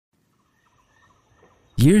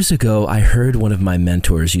Years ago, I heard one of my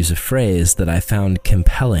mentors use a phrase that I found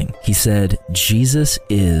compelling. He said, "Jesus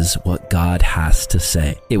is what God has to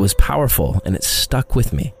say." It was powerful and it stuck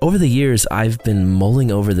with me. Over the years, I've been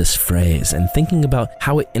mulling over this phrase and thinking about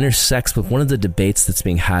how it intersects with one of the debates that's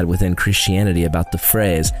being had within Christianity about the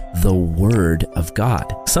phrase, the Word of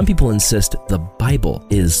God. Some people insist the Bible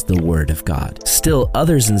is the Word of God. Still,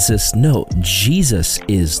 others insist, no, Jesus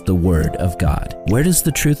is the Word of God. Where does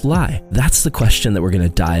the truth lie? That's the question that we're going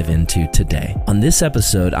to dive into today. On this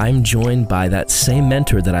episode, I'm joined by that same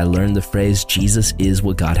mentor that I learned the phrase, Jesus is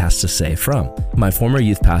what God has to say from, my former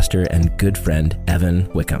youth pastor and good friend, Evan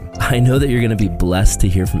Wickham. I know that you're going to be blessed to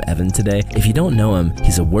hear from Evan today. If you don't know him,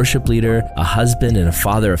 he's a worship leader, a husband and a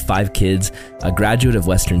father of 5 kids, a graduate of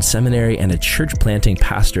Western Seminary, and a church planting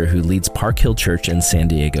pastor who leads Park Hill Church in San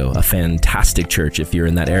Diego, a fantastic church. If you're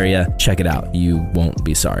in that area, check it out. You won't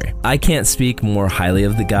be sorry. I can't speak more highly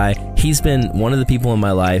of the guy. He's been one of the people in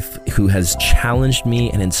my life who has challenged me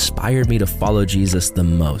and inspired me to follow Jesus the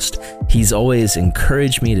most. He's always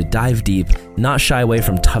encouraged me to dive deep, not shy away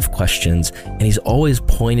from tough questions, and he's always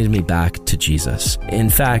pointed me back to Jesus. In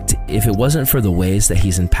fact, if it wasn't for the ways that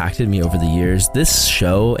he's impacted me over the years, this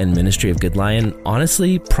show and ministry of Good Lion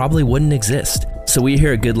honestly probably wouldn't exist. So we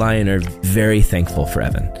here at Good Lion are very thankful for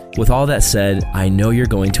Evan. With all that said, I know you're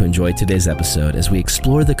going to enjoy today's episode as we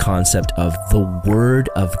explore the concept of the Word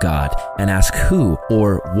of God and ask who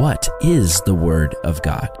or what is the Word of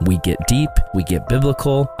God. We get deep, we get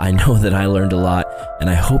biblical. I know that I learned a lot, and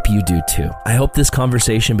I hope you do too. I hope this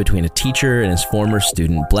conversation between a teacher and his former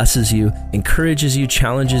student blesses you, encourages you,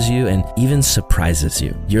 challenges you, and even surprises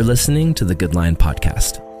you. You're listening to the Good Lion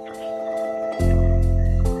Podcast.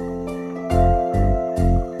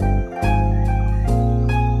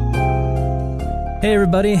 Hey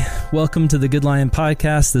everybody, welcome to the Good Lion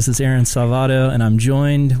Podcast. This is Aaron Salvato, and I'm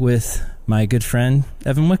joined with my good friend,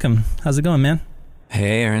 Evan Wickham. How's it going, man?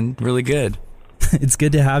 Hey Aaron, really good. It's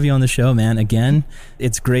good to have you on the show, man. Again,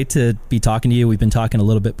 it's great to be talking to you. We've been talking a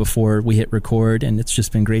little bit before we hit record, and it's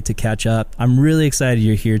just been great to catch up. I'm really excited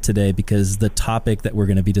you're here today because the topic that we're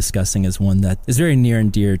going to be discussing is one that is very near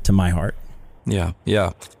and dear to my heart.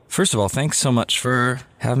 Yeah. First of all, thanks so much for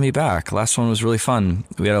having me back. Last one was really fun.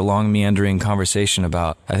 We had a long, meandering conversation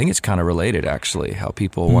about, I think it's kind of related, actually, how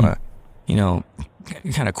people want to,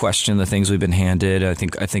 kind of question the things we've been handed. I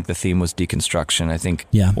think the theme was deconstruction. I think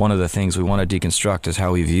one of the things we want to deconstruct is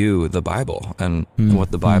how we view the Bible and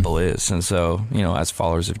what the Bible is. And so, as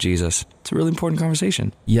followers of Jesus, it's a really important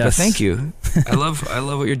conversation. Yes. But thank you. I love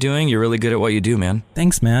what you're doing. You're really good at what you do, man.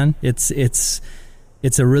 Thanks, man.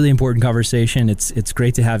 It's a really important conversation. It's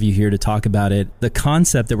great to have you here to talk about it. The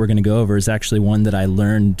concept that we're going to go over is actually one that I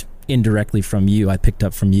learned indirectly from you. I picked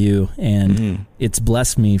up from you, and it's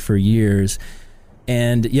blessed me for years.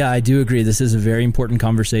 And yeah, I do agree. This is a very important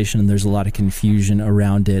conversation, and there's a lot of confusion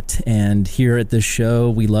around it. And here at this show,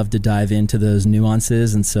 we love to dive into those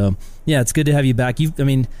nuances. And so, yeah, it's good to have you back. You've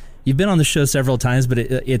been on the show several times, but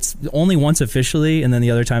it's only once officially, and then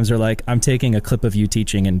the other times are like, I'm taking a clip of you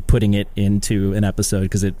teaching and putting it into an episode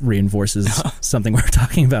because it reinforces something we're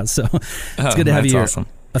talking about. So it's good to have you here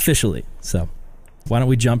officially. So why don't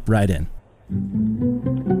we jump right in?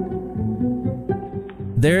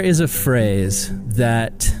 There is a phrase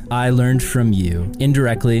that I learned from you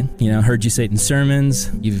indirectly, heard you say it in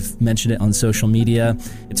sermons, you've mentioned it on social media.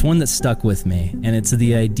 It's one that stuck with me, and it's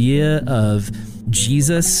the idea of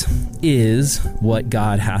Jesus is what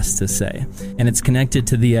God has to say. And it's connected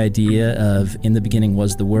to the idea of, in the beginning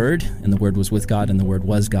was the Word, and the Word was with God, and the Word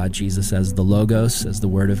was God, Jesus as the Logos, as the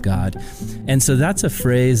Word of God. And so that's a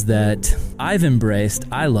phrase that I've embraced.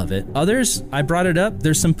 I love it. Others, I brought it up,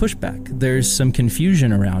 there's some pushback. There's some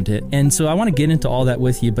confusion around it. And so I want to get into all that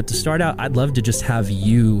with you, but to start out, I'd love to just have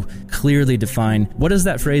you clearly define, what does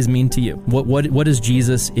that phrase mean to you? What does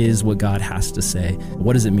Jesus is what God has to say?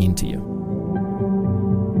 What does it mean to you?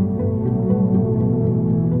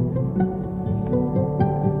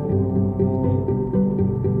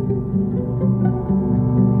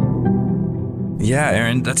 Yeah,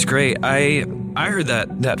 Aaron, that's great. I heard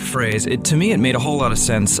that phrase. To me, it made a whole lot of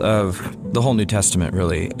sense of the whole New Testament,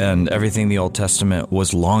 really, and everything the Old Testament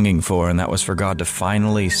was longing for, and that was for God to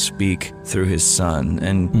finally speak through His Son.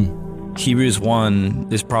 And Hebrews 1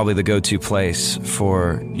 is probably the go-to place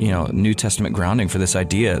for, New Testament grounding for this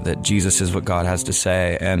idea that Jesus is what God has to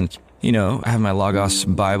say. And I have my Logos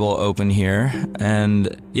Bible open here, and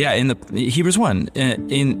in the Hebrews 1,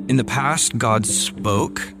 in the past, God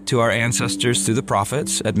spoke to our ancestors through the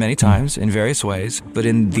prophets at many times in various ways. But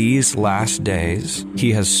in these last days,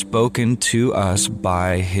 he has spoken to us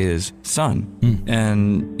by his Son.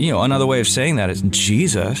 And, another way of saying that is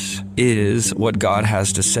Jesus is what God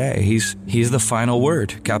has to say. He's the final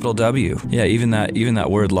word, capital W. Yeah, even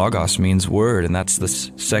that word logos means word, and that's the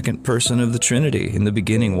second person of the Trinity. In the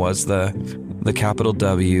beginning was the capital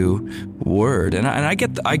W word. And I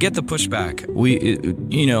get the pushback.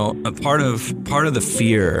 A part of the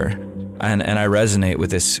fear, and I resonate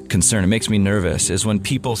with this concern. It makes me nervous is when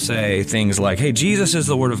people say things like, "Hey, Jesus is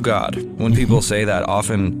the Word of God." When people say that,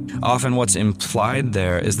 often what's implied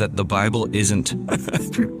there is that the Bible isn't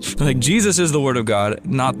like Jesus is the Word of God,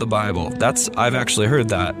 not the Bible. I've actually heard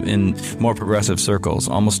that in more progressive circles,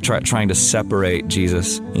 almost trying to separate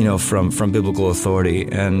Jesus, from biblical authority.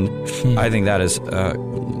 And I think that is,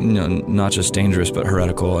 not just dangerous, but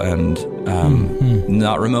heretical and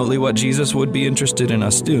not remotely what Jesus would be interested in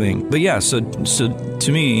us doing. But yeah, so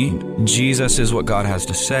to me, Jesus is what God has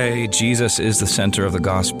to say. Jesus is the center of the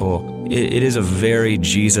gospel. It is a very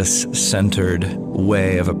Jesus-centered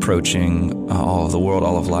way of approaching all of the world,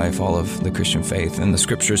 all of life, all of the Christian faith, and the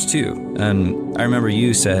scriptures too. And I remember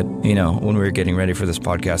you said, when we were getting ready for this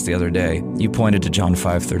podcast the other day, you pointed to John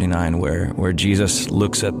 5:39, where Jesus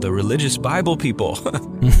looks at the religious Bible people.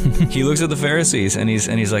 He looks at the Pharisees, and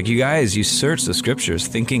he's like, "You guys, you search the scriptures,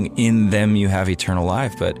 thinking in them you have eternal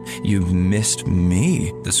life, but you've missed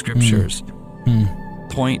me. The scriptures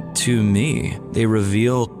point to me. They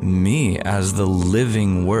reveal me as the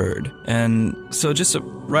living word." And so just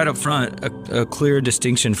right up front, a clear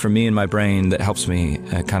distinction for me in my brain that helps me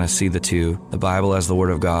kind of see the two, the Bible as the Word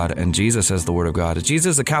of God and Jesus as the Word of God.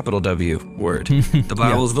 Jesus is a capital W word. The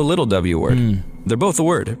Bible is the little w word. They're both the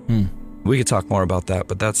word. We could talk more about that,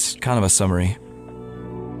 but that's kind of a summary.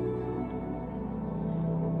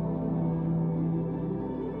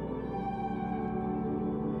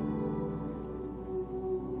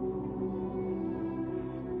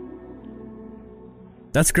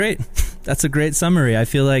 That's great. That's a great summary. I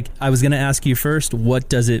feel like I was going to ask you first, what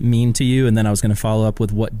does it mean to you? And then I was going to follow up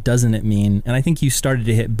with what doesn't it mean? And I think you started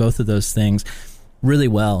to hit both of those things really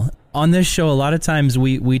well. On this show, a lot of times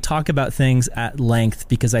we talk about things at length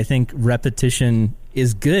because I think repetition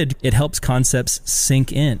is good. It helps concepts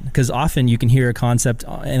sink in, because often you can hear a concept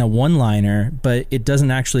in a one-liner, but it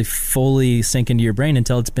doesn't actually fully sink into your brain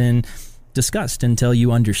until it's been discussed, until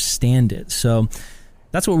you understand it. So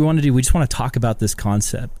that's what we want to do. We just want to talk about this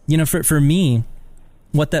concept. For me,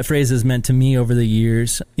 what that phrase has meant to me over the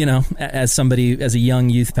years, as a young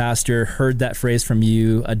youth pastor, heard that phrase from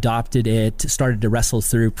you, adopted it, started to wrestle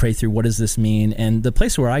through, pray through, what does this mean? And the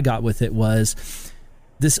place where I got with it was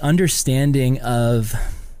this understanding of,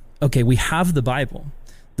 okay, we have the Bible.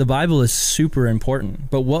 The Bible is super important,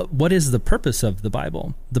 but what is the purpose of the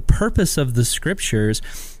Bible? The purpose of the scriptures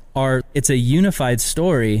it's a unified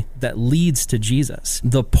story that leads to Jesus.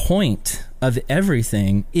 The point of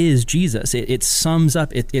everything is Jesus. It sums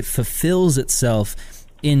up, it fulfills itself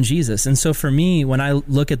in Jesus. And so for me, when I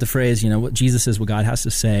look at the phrase, what Jesus is what God has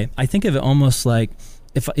to say, I think of it almost like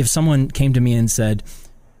if someone came to me and said,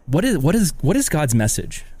 what is God's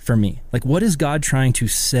message for me? Like, what is God trying to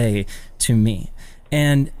say to me?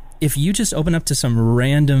 And if you just open up to some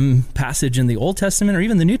random passage in the Old Testament or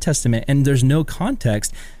even the New Testament and there's no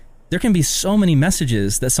context, there can be so many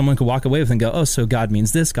messages that someone could walk away with and go, oh, so God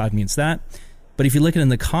means this, God means that. But if you look at it in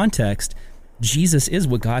the context, Jesus is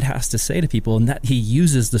what God has to say to people, and that he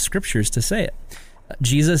uses the scriptures to say it.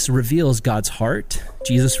 Jesus reveals God's heart.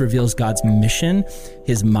 Jesus reveals God's mission,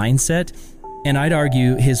 his mindset, and I'd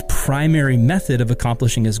argue his primary method of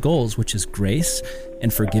accomplishing his goals, which is grace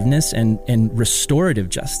and forgiveness and restorative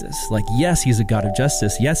justice. Like, yes, he's a God of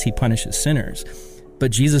justice. Yes, he punishes sinners. But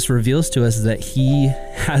Jesus reveals to us that he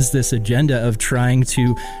has this agenda of trying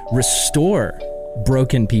to restore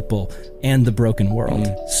broken people and the broken world.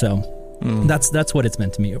 So that's what it's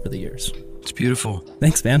meant to me over the years. It's beautiful.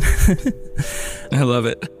 Thanks, man. I love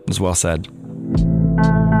it. It was well said.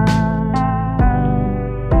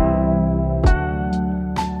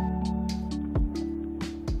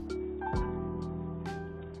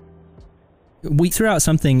 We threw out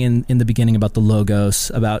something in the beginning about the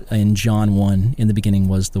Logos, in John 1, in the beginning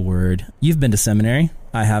was the Word. You've been to seminary.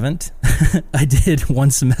 I haven't. I did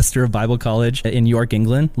one semester of Bible college in York,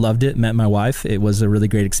 England. Loved it. Met my wife. It was a really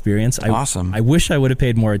great experience. Awesome. I wish I would have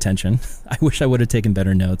paid more attention. I wish I would have taken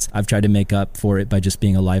better notes. I've tried to make up for it by just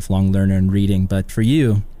being a lifelong learner and reading. But for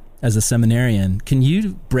you, as a seminarian, can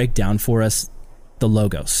you break down for us the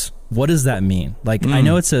Logos? What does that mean? Like, I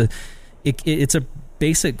know it's a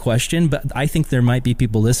basic question, but I think there might be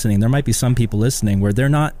people listening. There might be some people listening where they're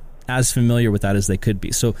not as familiar with that as they could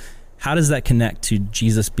be. So how does that connect to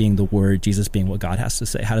Jesus being the Word, Jesus being what God has to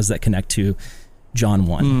say? How does that connect to John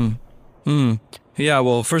 1? Yeah,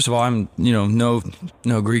 well, first of all, I'm, no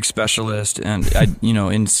Greek specialist, and I,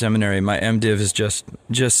 in seminary, my MDiv is just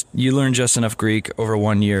you learn just enough Greek over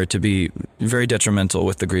 1 year to be very detrimental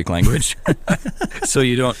with the Greek language. So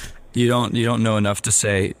you don't know enough to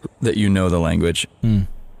say that you know the language.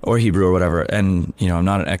 Or Hebrew or whatever, and I'm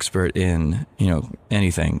not an expert in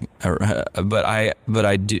anything, but I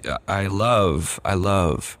love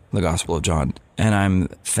the Gospel of John, and I'm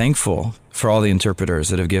thankful for all the interpreters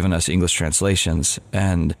that have given us English translations,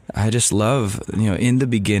 and I just love in the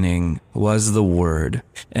beginning was the Word,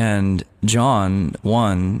 and John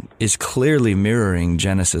 1 is clearly mirroring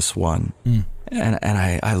Genesis 1. And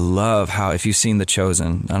I love how, if you've seen The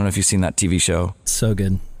Chosen, I don't know if you've seen that TV show. So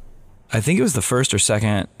good. I think it was the first or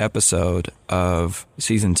second episode of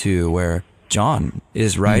season 2 where John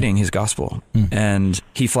is writing his gospel, and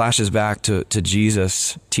he flashes back to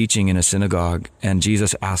Jesus teaching in a synagogue, and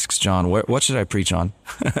Jesus asks John, what should I preach on?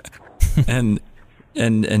 and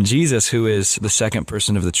Jesus, who is the second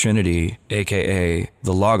person of the Trinity, aka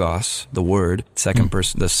the Logos, the Word, second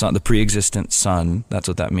person, the Son, the pre-existent Son, that's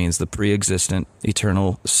what that means, the pre-existent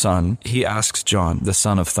eternal Son, he asks John, the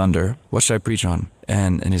Son of Thunder, what should I preach on?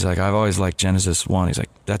 And he's like, I've always liked Genesis 1. He's like,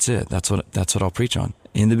 that's it. That's what I'll preach on.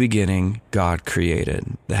 In the beginning, God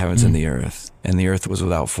created the heavens and the earth was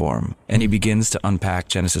without form. And he begins to unpack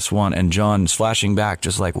Genesis 1, and John's flashing back,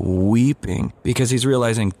 just like weeping, because he's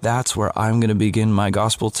realizing that's where I'm going to begin my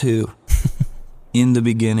gospel too. In the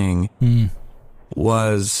beginning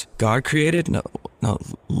was God created? No,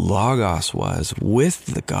 Logos was with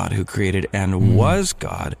the God who created and was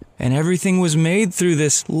God. And everything was made through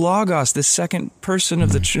this Logos, this second person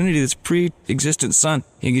of the Trinity, this pre-existent Son.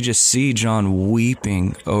 You could just see John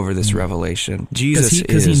weeping over this revelation. Jesus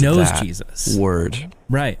because is he knows that Jesus. Word.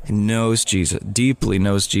 Right. He knows Jesus, deeply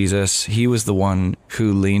knows Jesus. He was the one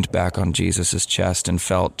who leaned back on Jesus' chest and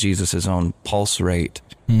felt Jesus' own pulse rate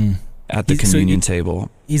at the communion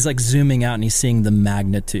table. He's like zooming out and he's seeing the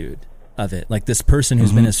magnitude of it. Like this person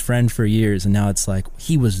who's been his friend for years, and now it's like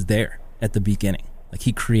he was there at the beginning. Like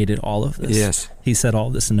he created all of this. Yes. He set all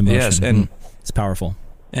this into motion. Yes, and it's powerful.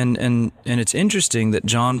 And it's interesting that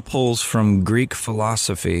John pulls from Greek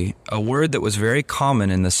philosophy a word that was very common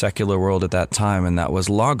in the secular world at that time, and that was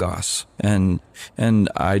logos. And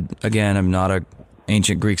I, again, am not a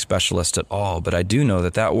ancient Greek specialist at all, but I do know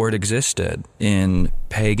that word existed in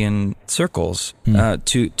pagan circles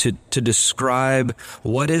to describe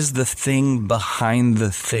what is the thing behind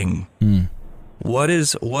the thing. What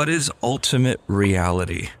is ultimate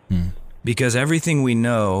reality? Because everything we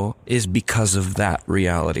know is because of that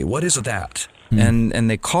reality. What is that? And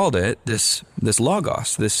they called it this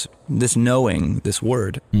logos, this knowing, this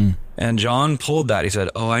word. And John pulled that. He said,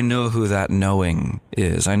 I know who that knowing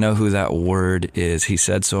is. I know who that word is. He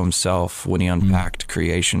said so himself when he unpacked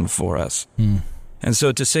creation for us. And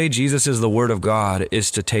so to say Jesus is the Word of God is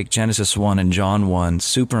to take Genesis 1 and John 1,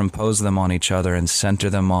 superimpose them on each other and center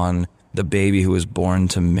them on the baby who was born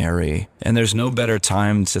to Mary. And there's no better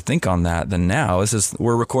time to think on that than now.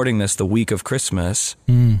 We're recording this the week of Christmas.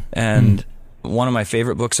 And one of my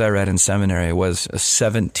favorite books I read in seminary was a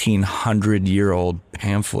 1700-year-old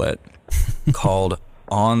pamphlet called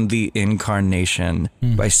On the Incarnation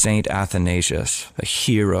by Saint Athanasius, a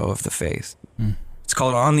hero of the faith. It's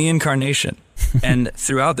called On the Incarnation. And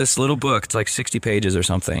throughout this little book, it's like 60 pages or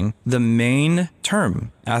something, the main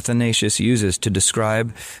term Athanasius uses to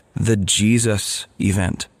describe the Jesus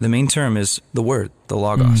event, the main term is the Word, the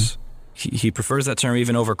Logos. He prefers that term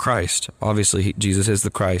even over Christ. Obviously, Jesus is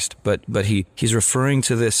the Christ, but he's referring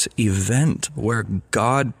to this event where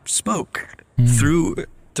God spoke through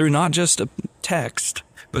not just a text,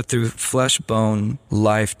 but through flesh, bone,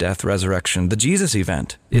 life, death, resurrection, the Jesus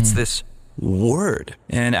event. It's this Word.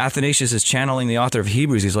 And Athanasius is channeling the author of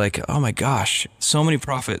Hebrews. He's like, oh my gosh, so many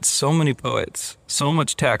prophets, so many poets, so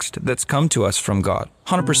much text that's come to us from God.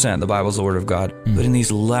 100% the Bible's the Word of God. But in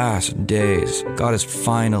these last days, God has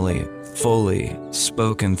finally, fully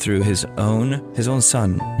spoken through his own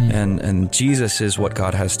Son. And Jesus is what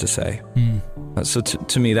God has to say. So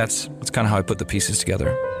to me, that's kind of how I put the pieces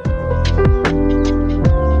together.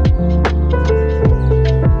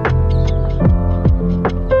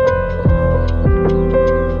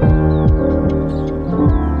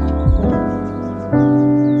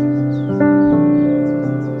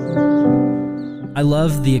 I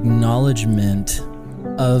love the acknowledgement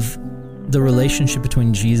of the relationship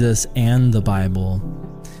between Jesus and the Bible.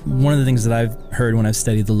 One of the things that I've heard when I've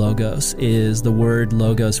studied the Logos is the word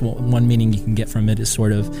Logos. One meaning you can get from it is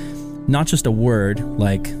sort of not just a word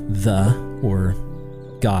like the or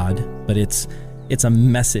God, but it's a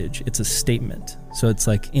message. It's a statement. So it's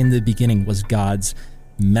like, in the beginning was God's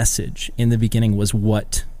message. In the beginning was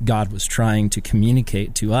what God was trying to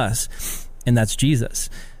communicate to us, and that's Jesus.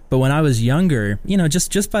 But when I was younger,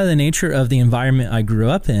 just by the nature of the environment I grew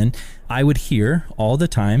up in, I would hear all the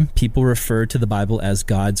time people refer to the Bible as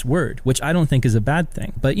God's word, which I don't think is a bad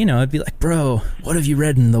thing. But, it'd be like, bro, what have you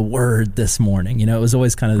read in the word this morning? It was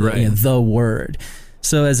always kind of the word.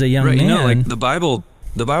 So as a young man... like the Bible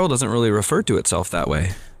doesn't really refer to itself that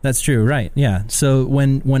way. That's true, right? Yeah. So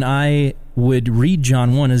when I would read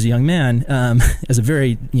John 1 as a young man, as a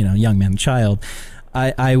very young man, child,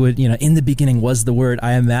 I would in the beginning was the Word.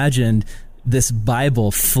 I imagined this Bible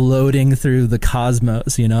floating through the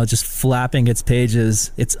cosmos, just flapping its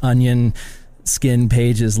pages, its onion skin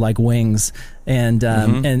pages like wings, and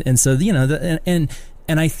so and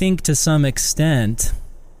I think to some extent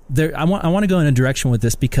there. I want to go in a direction with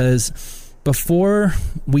this, because before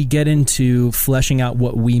we get into fleshing out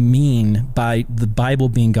what we mean by the Bible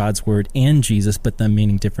being God's word and Jesus, but them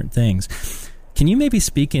meaning different things, can you maybe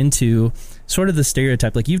speak into sort of the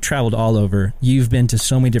stereotype? Like, you've traveled all over. You've been to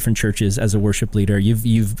so many different churches as a worship leader.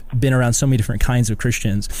 You've been around so many different kinds of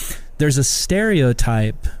Christians. There's a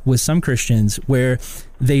stereotype with some Christians where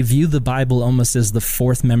they view the Bible almost as the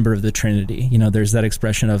fourth member of the Trinity. There's that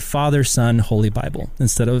expression of Father, Son, Holy Bible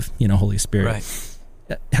instead of, Holy Spirit. Right.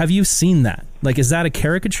 Have you seen that? Like, is that a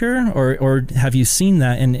caricature, or have you seen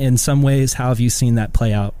that? And in some ways, how have you seen that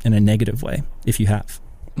play out in a negative way, if you have?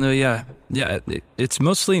 No, yeah. It's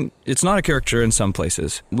not a caricature in some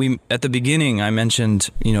places. At the beginning, I mentioned,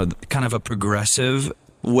 kind of a progressive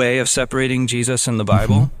way of separating Jesus and the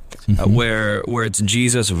Bible, where it's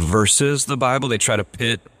Jesus versus the Bible. They try to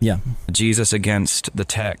pit Jesus against the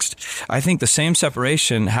text. I think the same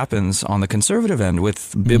separation happens on the conservative end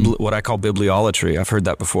with what I call bibliolatry. I've heard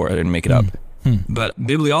that before. I didn't make it up. But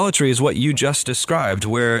bibliolatry is what you just described,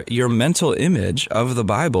 where your mental image of the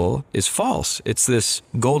Bible is false. It's this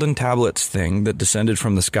golden tablets thing that descended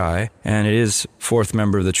from the sky, and it is fourth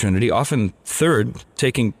member of the Trinity, often third,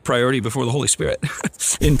 taking priority before the Holy Spirit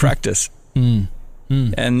in practice. And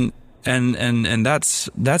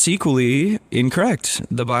that's equally incorrect.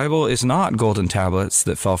 The Bible is not golden tablets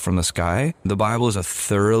that fell from the sky. The Bible is a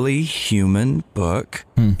thoroughly human book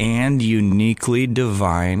and uniquely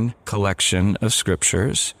divine collection of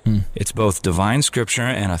scriptures. It's both divine scripture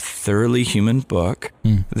and a thoroughly human book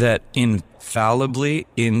that infallibly,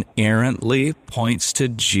 inerrantly points to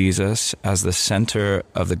Jesus as the center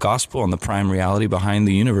of the gospel and the prime reality behind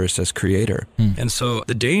the universe as creator. And so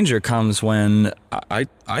the danger comes when I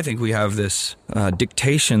think we have this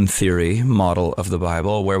dictation theory model of the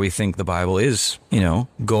Bible, where we think the Bible is,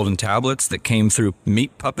 golden tablets that came through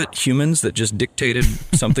meat puppet humans that just dictated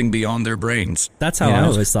something beyond their brains. That's how I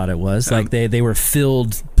always thought it was. Like they were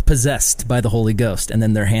possessed by the Holy Ghost, and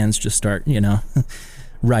then their hands just start,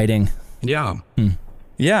 writing. Yeah.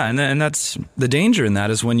 Yeah, and that's the danger in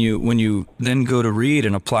that is when you then go to read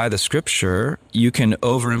and apply the scripture, you can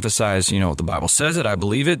overemphasize, the Bible says it, I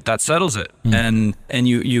believe it, that settles it. And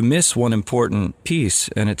you miss one important piece,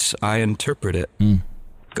 and it's I interpret it.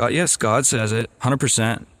 God says it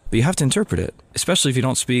 100%, but you have to interpret it, especially if you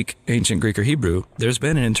don't speak ancient Greek or Hebrew. There's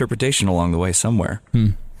been an interpretation along the way somewhere.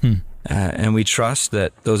 And we trust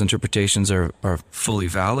that those interpretations are fully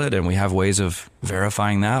valid, and we have ways of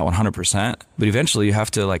verifying that 100%. But eventually you have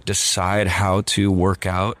to decide how to work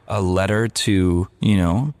out a letter to,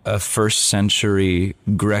 a first century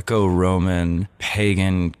Greco-Roman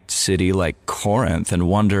pagan city like Corinth and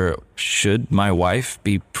wonder, should my wife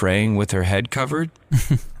be praying with her head covered?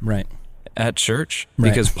 Right. At church,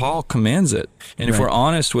 because Paul commands it, and if we're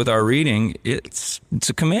honest with our reading, it's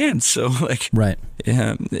a command. So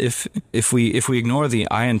if we ignore the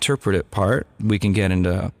I interpret it part, we can get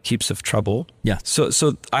into heaps of trouble. Yeah. So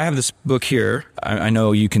I have this book here. I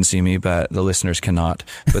know you can see me, but the listeners cannot.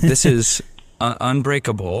 But this is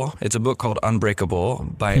Unbreakable. It's a book called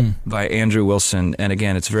Unbreakable by Andrew Wilson, and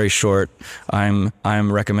again, it's very short. I'm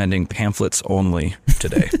recommending pamphlets only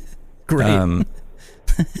today. Great.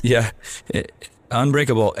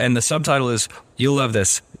 Unbreakable. And the subtitle is, you'll love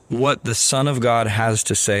this, What the Son of God Has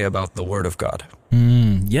to Say About the Word of God.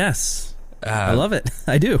 Yes. I love it.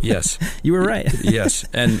 I do. Yes. You were right. Yes.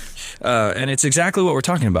 And it's exactly what we're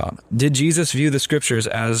talking about. Did Jesus view the scriptures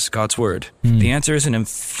as God's word? The answer is an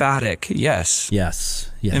emphatic yes.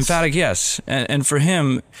 Yes. Emphatic yes. And for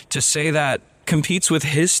him to say that competes with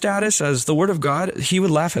his status as the word of God, he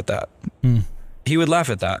would laugh at that. He would laugh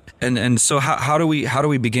at that. And so how do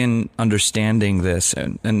we begin understanding this?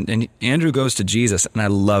 And Andrew goes to Jesus, and I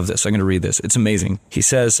love this. I'm going to read this. It's amazing. He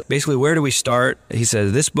says, basically, where do we start? He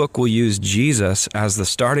says, this book will use Jesus as the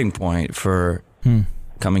starting point for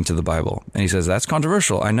coming to the Bible. And he says, that's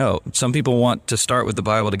controversial. I know. Some people want to start with the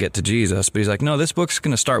Bible to get to Jesus, but he's like, no, this book's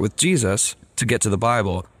going to start with Jesus to get to the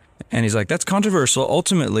Bible. And he's like, that's controversial.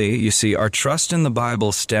 Ultimately, you see, our trust in the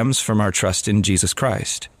Bible stems from our trust in Jesus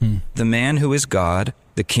Christ, the man who is God,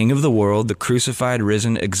 the King of the world, the crucified,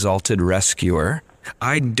 risen, exalted rescuer.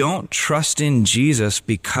 I don't trust in Jesus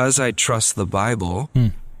because I trust the Bible.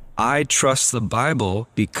 I trust the Bible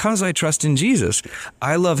because I trust in Jesus.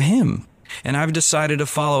 I love him, and I've decided to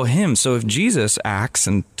follow him. So if Jesus acts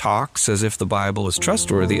and talks as if the Bible is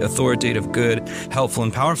trustworthy, authoritative, good, helpful,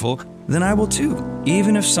 and powerful, then I will too,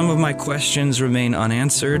 even if some of my questions remain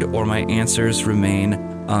unanswered or my answers remain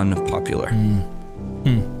unpopular.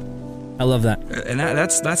 I love that. And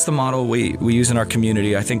that's the model we use in our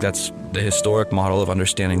community. I think that's the historic model of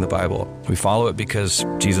understanding the Bible. We follow it because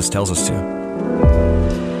Jesus tells us to.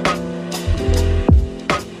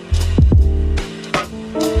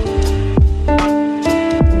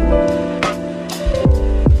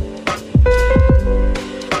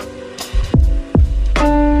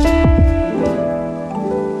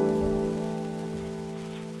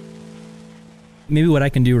 Maybe what I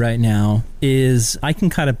can do right now is I can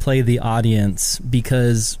kind of play the audience,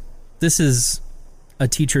 because this is a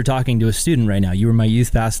teacher talking to a student right now. You were my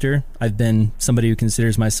youth pastor. I've been somebody who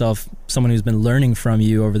considers myself someone who's been learning from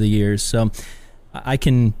you over the years. So I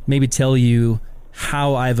can maybe tell you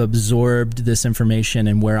how I've absorbed this information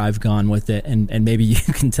and where I've gone with it. And maybe you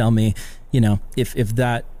can tell me, if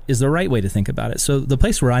that is the right way to think about it. So the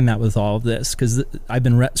place where I'm at with all of this, because I've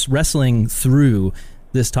been wrestling through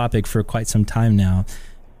this topic for quite some time now,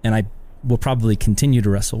 and I will probably continue to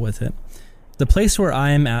wrestle with it. The place where I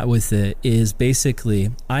am at with it is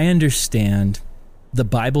basically, I understand the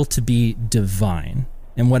Bible to be divine.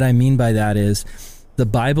 And what I mean by that is, the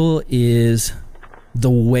Bible is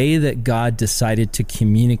the way that God decided to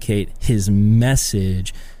communicate his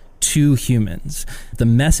message to humans. The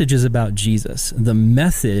message is about Jesus. The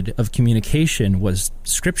method of communication was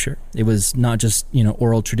Scripture. It was not just,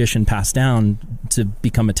 oral tradition passed down to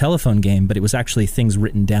become a telephone game, but it was actually things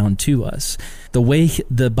written down to us. The way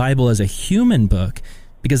the Bible is a human book,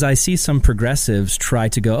 because I see some progressives try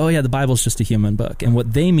to go, oh yeah, the Bible's just a human book. And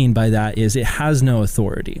what they mean by that is it has no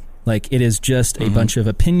authority. Like, it is just a bunch of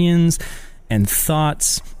opinions and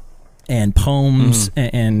thoughts and poems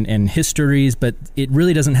and histories, but it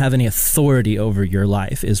really doesn't have any authority over your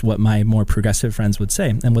life, is what my more progressive friends would say,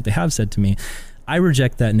 and what they have said to me. I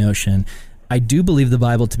reject that notion. I do believe the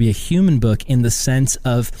Bible to be a human book, in the sense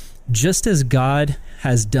of, just as God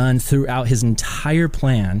has done throughout his entire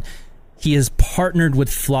plan, he has partnered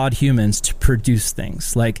with flawed humans to produce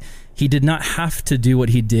things. Like, he did not have to do what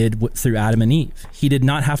he did through Adam and Eve. He did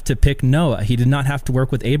not have to pick Noah. He did not have to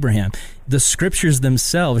work with Abraham. The scriptures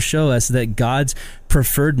themselves show us that God's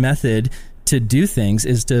preferred method to do things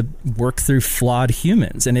is to work through flawed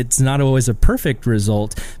humans. And it's not always a perfect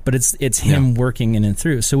result, but it's him working in and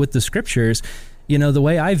through. So with the scriptures, the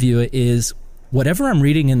way I view it is, whatever I'm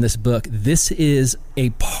reading in this book, this is a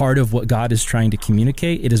part of what God is trying to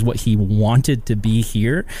communicate. It is what he wanted to be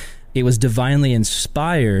here. It was divinely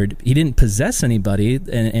inspired. He didn't possess anybody,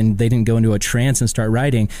 and they didn't go into a trance and start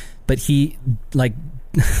writing, but he,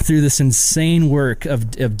 through this insane work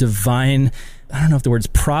of divine, I don't know if the word's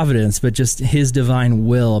providence, but just his divine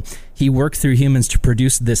will, he worked through humans to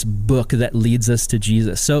produce this book that leads us to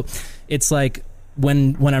Jesus. So it's like,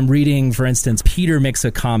 when I'm reading, for instance, Peter makes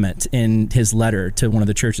a comment in his letter to one of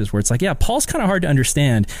the churches where it's like, yeah, Paul's kind of hard to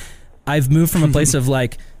understand. I've moved from a place of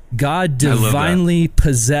God divinely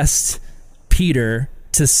possessed Peter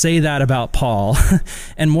to say that about Paul,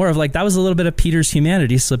 and more of that was a little bit of Peter's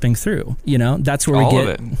humanity slipping through. That's where all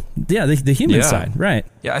we get the human side, right?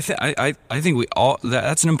 Yeah, I think we all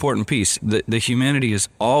that's an important piece. The humanity is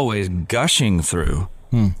always gushing through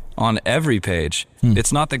on every page.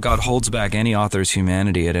 It's not that God holds back any author's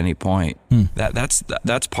humanity at any point.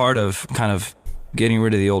 That's part of kind of getting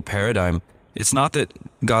rid of the old paradigm. It's not that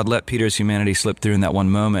God let Peter's humanity slip through in that one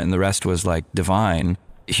moment and the rest was divine.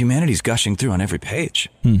 Humanity's gushing through on every page.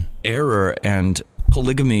 Error and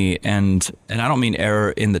polygamy, and I don't mean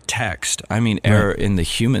error in the text. I mean error in the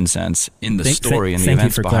human sense, in the story and the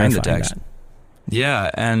events behind the text. That.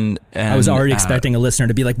 Yeah, and I was already expecting a listener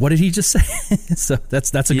to be like, "What did he just say?" So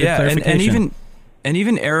that's a good clarification.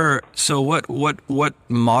 even error. So what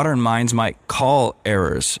modern minds might call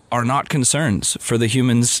errors are not concerns for the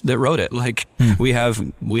humans that wrote it. Like we have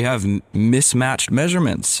mismatched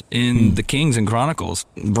measurements in the Kings and Chronicles,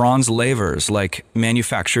 bronze lavers, like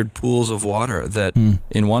manufactured pools of water that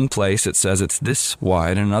in one place it says it's this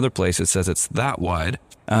wide, in another place it says it's that wide.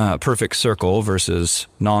 Perfect circle versus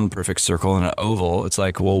non-perfect circle in an oval. It's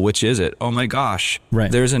like, well, which is it? Oh my gosh, right.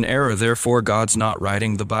 There's an error. Therefore, God's not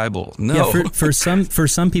writing the Bible. No. Yeah, for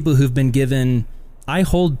some people who've been given, I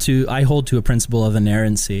hold to a principle of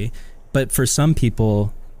inerrancy, but for some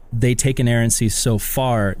people, they take inerrancy so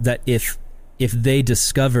far that if they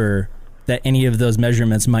discover that any of those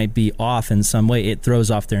measurements might be off in some way, it throws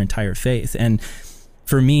off their entire faith. And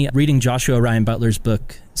for me, reading Joshua Ryan Butler's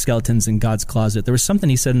book, Skeletons in God's Closet, there was something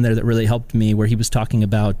he said in there that really helped me, where he was talking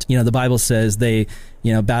about, the Bible says they,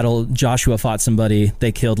 Joshua fought somebody,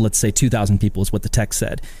 they killed, let's say 2,000 people is what the text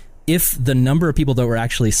said. If the number of people that were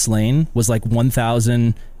actually slain was like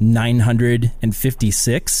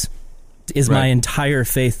 1,956, is my entire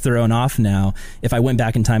faith thrown off now if I went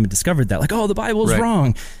back in time and discovered that? Like, oh, the Bible's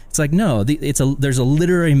wrong. It's like, no, there's a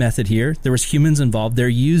literary method here. There was humans involved. They're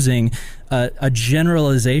using a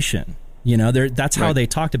generalization. That's how they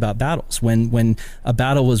talked about battles. When a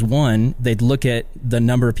battle was won, they'd look at the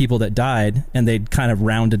number of people that died and they'd kind of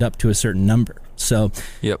round it up to a certain number. So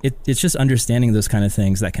it's just understanding those kind of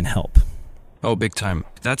things that can help. Oh, big time.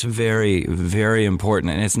 That's very, very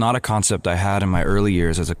important. And it's not a concept I had in my early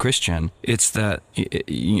years as a Christian. It's that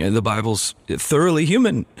the Bible's thoroughly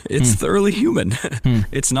human. It's thoroughly human.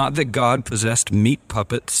 It's not that God possessed meat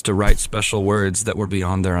puppets to write special words that were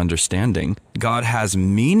beyond their understanding. God has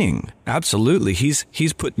meaning. Absolutely.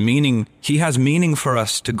 He's put meaning. He has meaning for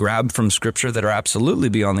us to grab from Scripture that are absolutely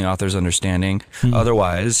beyond the author's understanding.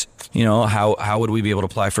 Otherwise, how would we be able to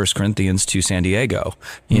apply 1 Corinthians to San Diego?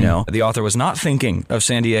 The author was not thinking of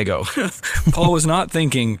San Diego. Paul was not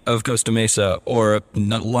thinking of Costa Mesa or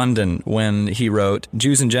London when he wrote,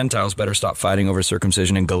 Jews and Gentiles better stop fighting over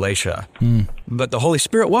circumcision in Galatia. But the Holy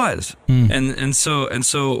Spirit was. And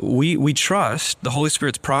so we trust the Holy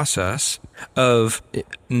Spirit's process of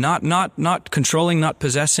not controlling, not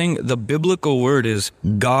possessing. The biblical word is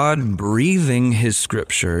God breathing his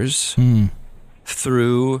scriptures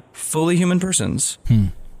through fully human persons.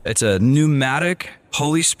 It's a pneumatic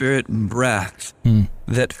Holy Spirit breath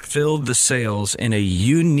that filled the sails in a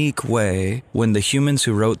unique way when the humans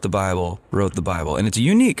who wrote the Bible. And it's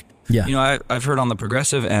unique. Yeah. I've heard on the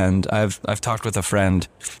progressive end, I've talked with a friend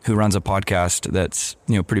who runs a podcast that's,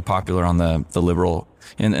 pretty popular on the liberal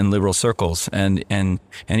in liberal circles. And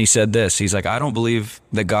he said this, he's like, I don't believe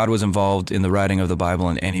that God was involved in the writing of the Bible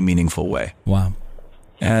in any meaningful way. Wow.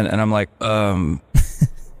 And I'm like,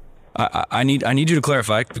 I need you to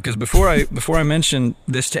clarify, because before I mention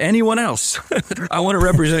this to anyone else, I want to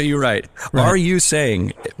represent you right. Are you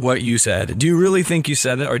saying what you said? Do you really think you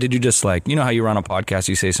said it, or did you just how you run a podcast,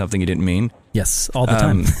 you say something you didn't mean? Yes, all the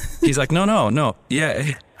time. He's like, no.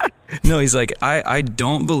 Yeah. No, he's like, I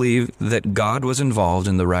don't believe that God was involved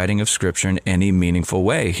in the writing of Scripture in any meaningful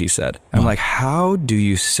way, he said. I'm like, how do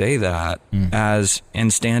you say that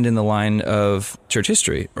and stand in the line of church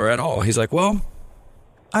history or at all? He's like, well,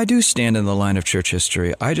 I do stand in the line of church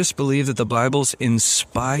history. I just believe that the Bible's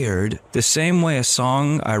inspired the same way a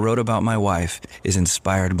song I wrote about my wife is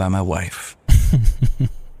inspired by my wife.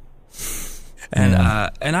 And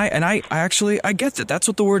I actually get that. That's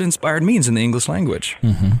what the word inspired means in the English language.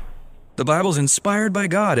 The Bible's inspired by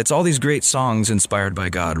God. It's all these great songs inspired by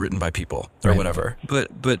God, written by people or whatever.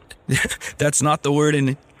 But that's not the word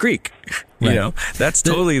in Greek. That's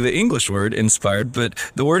totally the English word inspired,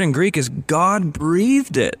 but the word in Greek is God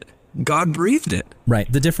breathed it. God breathed it.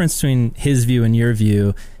 Right. The difference between his view and your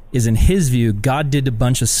view is, in his view, God did a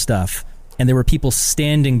bunch of stuff, and there were people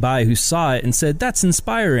standing by who saw it and said, that's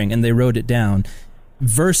inspiring, and they wrote it down,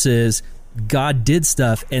 versus God did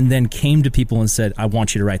stuff and then came to people and said, I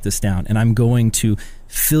want you to write this down, and I'm going to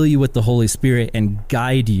fill you with the Holy Spirit and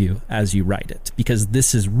guide you as you write it, because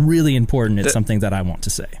this is really important. It's something that I want to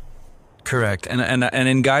say. Correct. And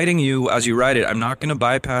in guiding you as you write it, I'm not going to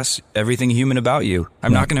bypass everything human about you.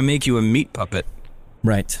 I'm not going to make you a meat puppet.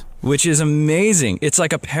 Right. Which is amazing. It's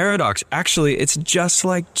like a paradox. Actually, it's just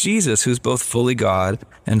like Jesus, who's both fully God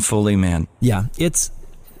and fully man. Yeah. It's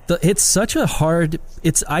such a hard,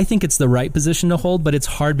 I think it's the right position to hold, but it's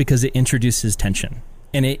hard because it introduces tension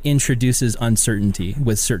and it introduces uncertainty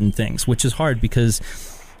with certain things, which is hard because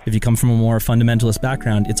if you come from a more fundamentalist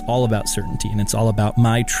background, it's all about certainty, and it's all about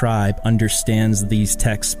my tribe understands these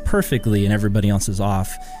texts perfectly and everybody else is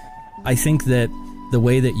off. I think that the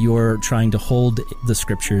way that you're trying to hold the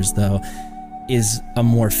scriptures, though, is a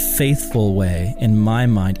more faithful way in my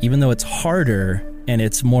mind, even though it's harder and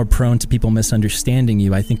it's more prone to people misunderstanding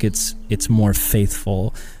you. I think it's more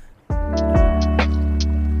faithful.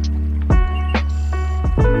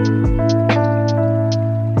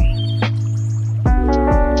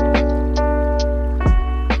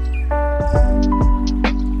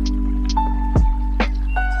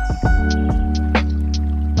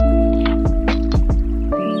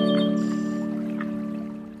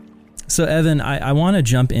 So, Evan, I want to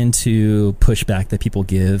jump into pushback that people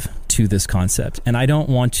give to this concept. And I don't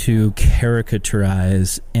want to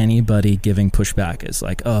caricaturize anybody giving pushback as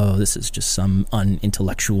like, oh, this is just some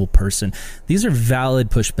unintellectual person. These are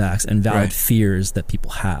valid pushbacks and valid fears that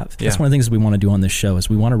people have. That's one of the things we want to do on this show is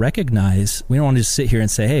we want to recognize, we don't want to just sit here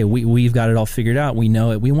and say, hey, we've got it all figured out. We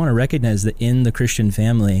know it. We want to recognize that in the Christian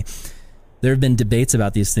family, there have been debates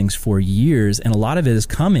about these things for years, and a lot of it is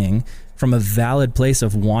coming from a valid place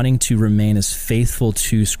of wanting to remain as faithful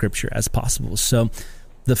to Scripture as possible. So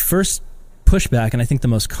the first pushback, and I think the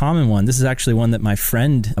most common one, this is actually one that my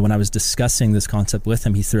friend, when I was discussing this concept with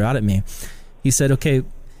him, he threw out at me. He said, okay,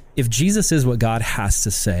 if Jesus is what God has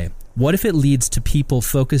to say, what if it leads to people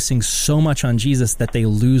focusing so much on Jesus that they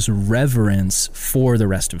lose reverence for the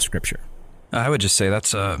rest of Scripture? I would just say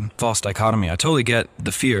that's a false dichotomy. I totally get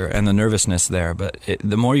the fear and the nervousness there, but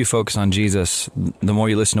the more you focus on Jesus, the more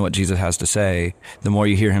you listen to what Jesus has to say, the more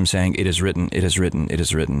you hear him saying, it is written, it is written, it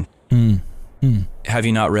is written. Have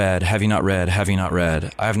you not read, have you not read, have you not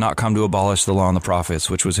read? I have not come to abolish the law and the prophets,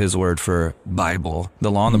 which was his word for Bible.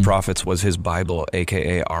 The law and the prophets was his Bible,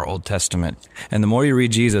 aka our Old Testament. And the more you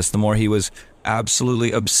read Jesus, the more he was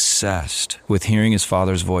absolutely obsessed with hearing his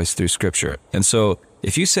Father's voice through Scripture. And so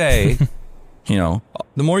if you say... You know,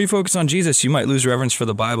 the more you focus on Jesus, you might lose reverence for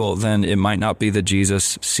the Bible. Then it might not be the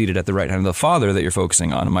Jesus seated at the right hand of the Father that you're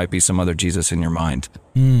focusing on. It might be some other Jesus in your mind.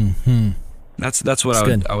 That's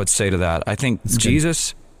what I would say to that. I think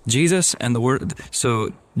Jesus and the Word.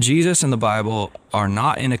 So Jesus and the Bible are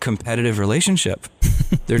not in a competitive relationship.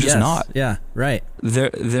 They're just not. Yeah, right. They're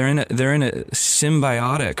in a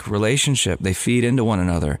symbiotic relationship. They feed into one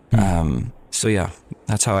another. So yeah,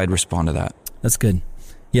 that's how I'd respond to that. That's good.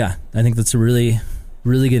 Yeah, I think that's a really,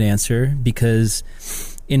 really good answer because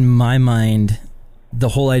in my mind, the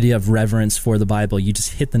whole idea of reverence for the Bible, you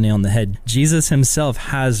just hit the nail on the head. Jesus himself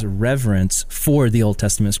has reverence for the Old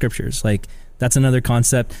Testament scriptures. Like, that's another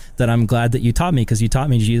concept that I'm glad that you taught me because you taught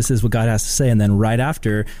me Jesus is what God has to say. And then right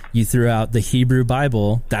after you threw out the Hebrew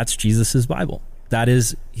Bible, that's Jesus's Bible.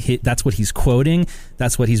 That's what he's quoting.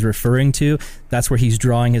 That's what he's referring to. That's where he's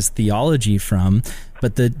drawing his theology from.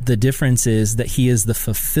 But the difference is that he is the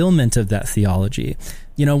fulfillment of that theology.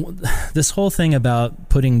 You know, this whole thing about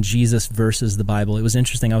putting Jesus versus the Bible, it was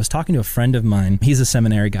interesting. I was talking to a friend of mine. He's a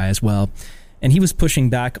seminary guy as well. And he was pushing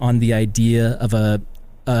back on the idea of a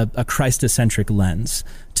Christocentric lens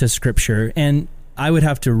to Scripture. And I would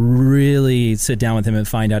have to really sit down with him and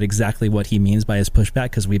find out exactly what he means by his pushback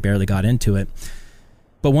because we barely got into it.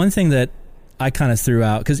 But one thing that I kind of threw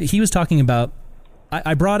out, because he was talking about,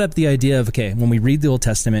 I brought up the idea of, okay, when we read the Old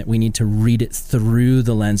Testament, we need to read it through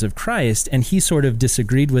the lens of Christ, and he sort of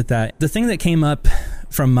disagreed with that. The thing that came up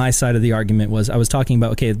from my side of the argument was I was talking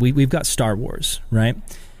about, okay, we've got Star Wars, right?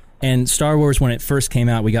 And Star Wars, when it first came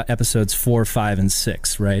out, we got episodes 4, 5, and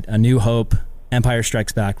 6, right? A New Hope, Empire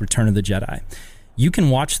Strikes Back, Return of the Jedi. You can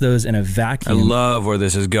watch those in a vacuum. I love where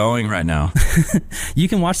this is going right now. You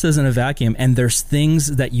can watch those in a vacuum, and there's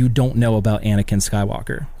things that you don't know about Anakin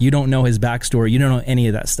Skywalker. You don't know his backstory. You don't know any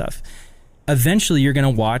of that stuff. Eventually, you're going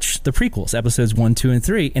to watch the prequels, episodes 1, 2, and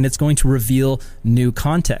 3, and it's going to reveal new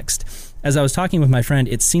context. As I was talking with my friend,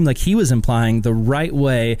 it seemed like he was implying the right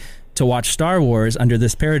way to watch Star Wars under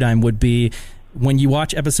this paradigm would be when you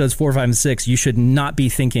watch episodes 4, 5, and 6, you should not be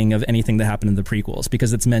thinking of anything that happened in the prequels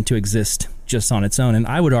because it's meant to exist just on its own. And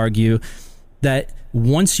I would argue that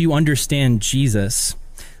once you understand Jesus,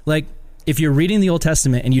 like if you're reading the Old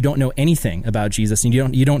Testament and you don't know anything about Jesus and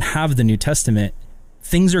you don't have the New Testament,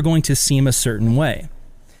 things are going to seem a certain way.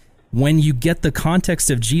 When you get the context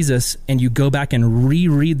of Jesus and you go back and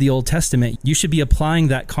reread the Old Testament, you should be applying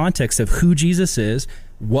that context of who Jesus is,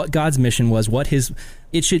 what God's mission was,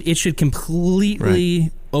 it should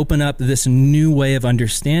completely open up this new way of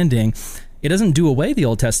understanding. It doesn't do away the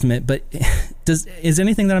Old Testament, but is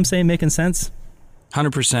anything that I'm saying making sense?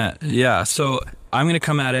 100%. Yeah. So I'm going to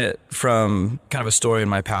come at it from kind of a story in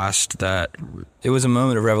my past that it was a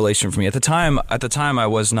moment of revelation for me. At the time, I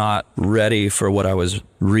was not ready for what I was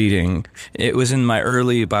reading. It was in my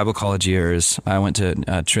early Bible college years. I went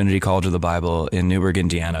to Trinity College of the Bible in Newburgh,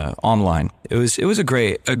 Indiana, online. It was a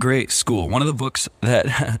great school. One of the books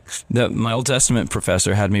that that my Old Testament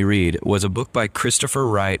professor had me read was a book by Christopher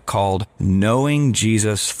Wright called Knowing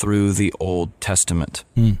Jesus Through the Old Testament.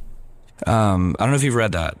 I don't know if you've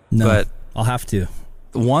read that, No, but I'll have to.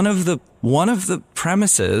 one of the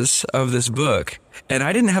premises of this book, and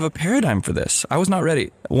I didn't have a paradigm for this. I was not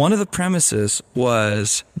ready. One of the premises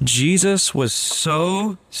was Jesus was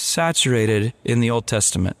so saturated in the Old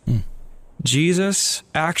Testament. Jesus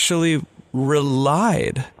actually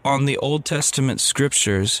relied on the Old Testament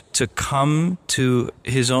scriptures to come to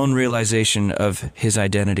his own realization of his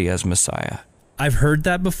identity as Messiah. I've heard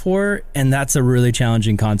that before, and that's a really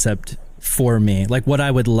challenging concept for me. Like what I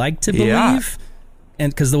would like to believe, Yeah.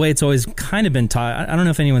 and because the way it's always kind of been taught, I don't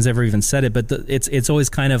know if anyone's ever even said it, but it's always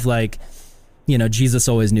kind of like, Jesus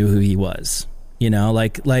always knew who he was.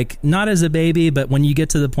 Like not as a baby, but when you get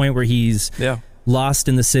to the point where he's lost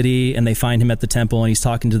in the city and they find him at the temple and he's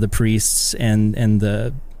talking to the priests and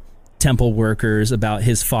the temple workers about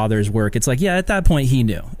his father's work, it's like, yeah, at that point he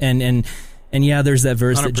knew. And yeah, there's that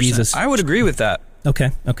verse 100%. that Jesus... I would agree with that.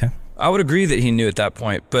 Okay. I would agree that he knew at that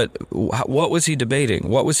point, but what was he debating?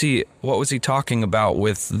 What was he talking about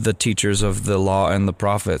with the teachers of the law and the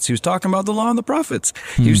prophets? He was talking about the law and the prophets.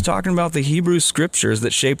 He was talking about the Hebrew scriptures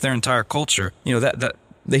that shaped their entire culture. That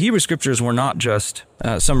the Hebrew scriptures were not just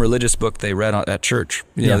some religious book they read at church.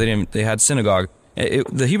 They had synagogue.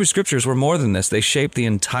 The Hebrew scriptures were more than this. They shaped the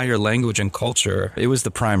entire language and culture. It was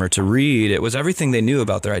the primer to read. It was everything they knew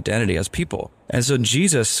about their identity as people. And so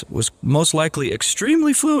Jesus was most likely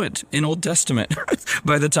extremely fluent in Old Testament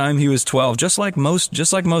by the time he was 12, just like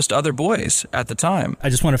most other boys at the time. I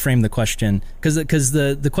just want to frame the question, because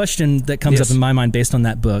the question that comes up in my mind based on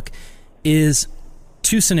that book is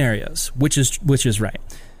two scenarios, which is right.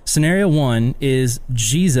 Scenario one is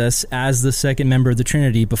Jesus as the second member of the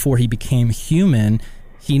Trinity before he became human.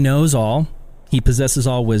 He knows all. He possesses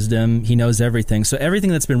all wisdom. He knows everything. So everything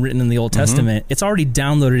that's been written in the Old Testament, it's already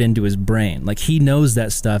downloaded into his brain. Like he knows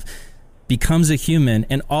that stuff, becomes a human,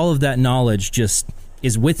 and all of that knowledge just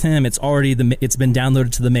is with him. It's been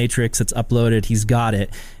downloaded to the matrix. It's uploaded. He's got it,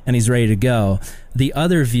 and he's ready to go. The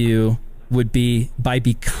other view would be by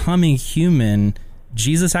becoming human,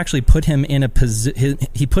 Jesus actually put him in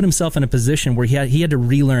he put himself in a position where he had to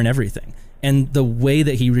relearn everything. And the way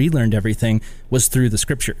that he relearned everything was through the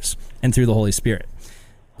scriptures and through the Holy Spirit.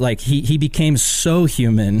 Like he became so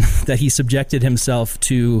human that he subjected himself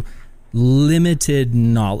to limited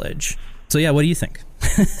knowledge. So yeah, what do you think?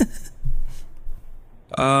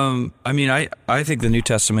 I think the New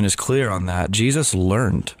Testament is clear on that. Jesus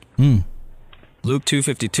learned. Luke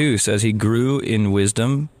 2:52 says he grew in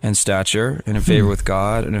wisdom and stature and in favor with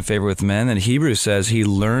God and in favor with men. And Hebrews says he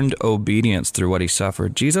learned obedience through what he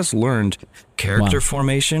suffered. Jesus learned character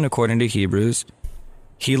formation according to Hebrews.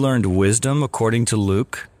 He learned wisdom according to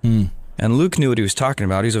Luke. And Luke knew what he was talking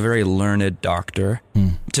about. He's a very learned doctor.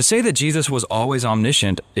 To say that Jesus was always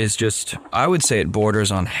omniscient is just, I would say it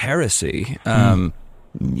borders on heresy.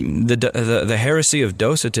 The heresy of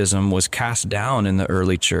Docetism was cast down in the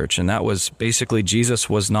early church, and that was basically Jesus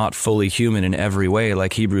was not fully human in every way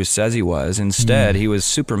like Hebrews says he was. Instead, he was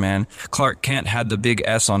Superman. Clark Kent had the big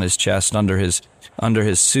S on his chest under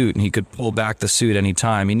his suit, and he could pull back the suit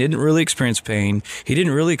anytime. He didn't really experience pain. He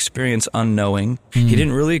didn't really experience unknowing. He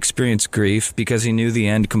didn't really experience grief because he knew the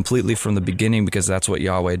end completely from the beginning, because that's what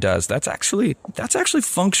Yahweh does. That's actually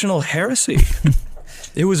functional heresy.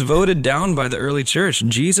 It was voted down by the early church.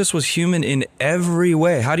 Jesus was human in every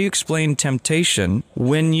way. How do you explain temptation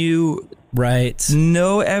when you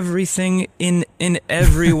know everything in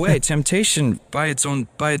every way? Temptation, by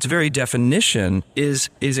its very definition, is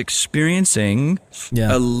experiencing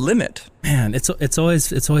a limit. Man, it's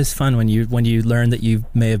always fun when you learn that you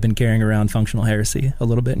may have been carrying around functional heresy a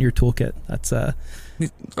little bit in your toolkit. That's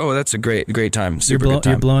that's a great time. Super good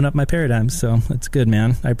time. You're blowing up my paradigms, so that's good,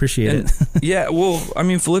 man. I appreciate it. Yeah, well, I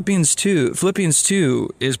mean, Philippians 2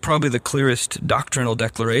 is probably the clearest doctrinal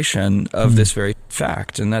declaration of this very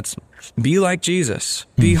fact, and that's be like Jesus,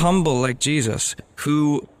 be humble like Jesus,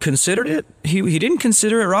 who considered it. He didn't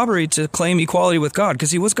consider it robbery to claim equality with God, because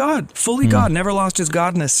he was God, fully God, never lost his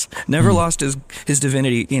godness, never lost his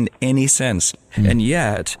divinity in any sense. And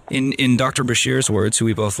yet, in Dr. Bashir's words, who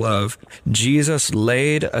we both love, Jesus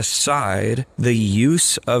laid aside the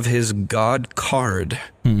use of his God card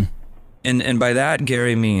And by that,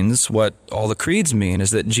 Gary means what all the creeds mean,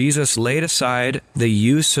 is that Jesus laid aside the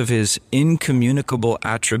use of his incommunicable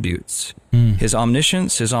attributes, his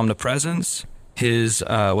omniscience, his omnipresence, his,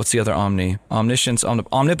 what's the other omni? Omniscience,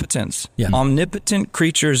 omnipotence. Yeah. Omnipotent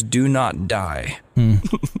creatures do not die.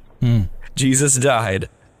 Jesus died.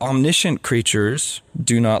 Omniscient creatures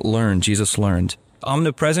do not learn. Jesus learned.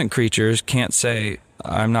 Omnipresent creatures can't say,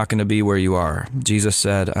 I'm not going to be where you are. Jesus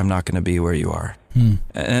said, I'm not going to be where you are.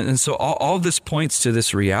 And so all of this points to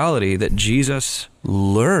this reality that Jesus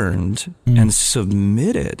learned and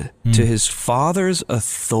submitted to his Father's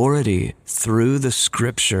authority through the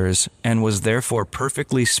Scriptures, and was therefore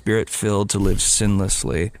perfectly Spirit-filled to live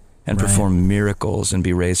sinlessly and perform miracles and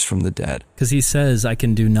be raised from the dead. Because he says, I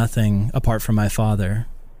can do nothing apart from my Father.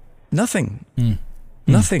 Nothing.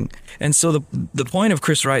 Nothing. And so the point of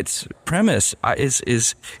Chris Wright's premise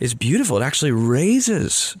is beautiful. It actually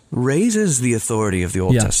raises the authority of the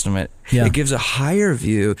Old Testament. Yeah. It gives a higher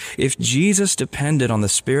view. If Jesus depended on the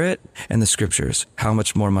Spirit and the Scriptures, how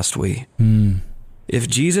much more must we? If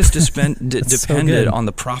Jesus depended on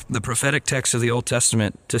the prophetic text of the Old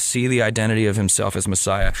Testament to see the identity of himself as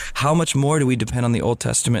Messiah, how much more do we depend on the Old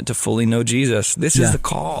Testament to fully know Jesus? This is the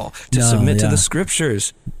call to submit to the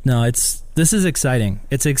Scriptures. No, this is exciting.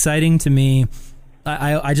 It's exciting to me.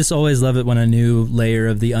 I just always love it when a new layer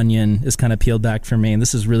of the onion is kind of peeled back for me, and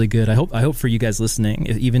this is really good. I hope for you guys listening,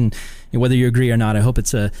 even whether you agree or not, I hope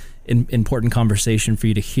it's an important conversation for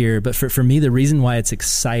you to hear. But for me, the reason why it's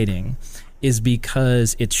exciting is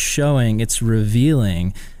because it's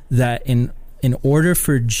revealing that in order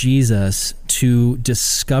for Jesus to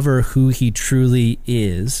discover who he truly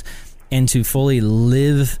is and to fully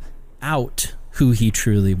live out who he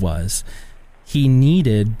truly was, he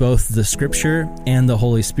needed both the Scripture and the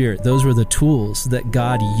Holy Spirit. Those were the tools that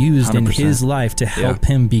God used 100%. In his life to help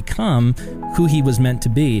him become who he was meant to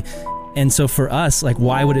be. And so for us, like,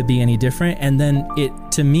 why would it be any different? And then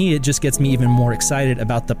to me, it just gets me even more excited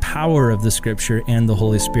about the power of the Scripture and the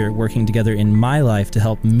Holy Spirit working together in my life to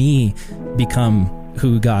help me become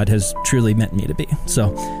who God has truly meant me to be.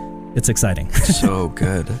 So it's exciting. So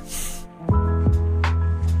good.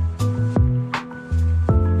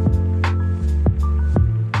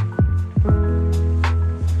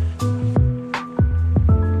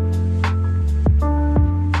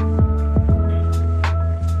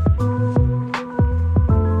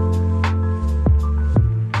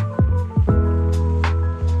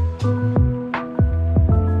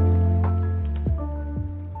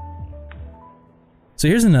 So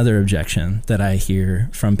here's another objection that I hear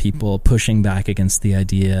from people pushing back against the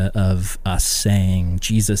idea of us saying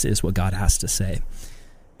Jesus is what God has to say.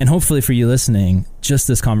 And hopefully for you listening, just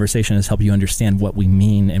this conversation has helped you understand what we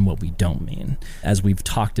mean and what we don't mean, as we've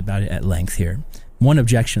talked about it at length here. One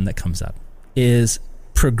objection that comes up is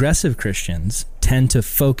progressive Christians tend to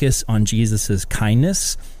focus on Jesus's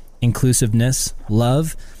kindness, inclusiveness,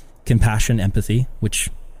 love, compassion, empathy, which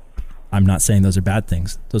I'm not saying those are bad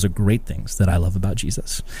things. Those are great things that I love about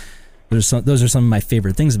Jesus. Those are some of my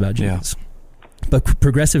favorite things about Jesus. Yeah. But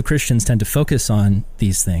progressive Christians tend to focus on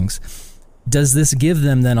these things. Does this give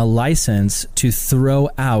them then a license to throw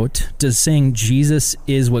out, does saying Jesus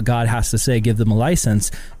is what God has to say give them a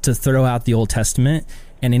license to throw out the Old Testament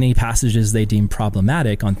and any passages they deem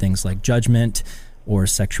problematic on things like judgment or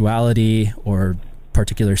sexuality or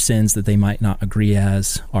particular sins that they might not agree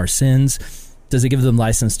as are sins? Does it give them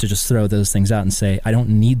license to just throw those things out and say, I don't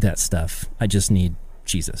need that stuff, I just need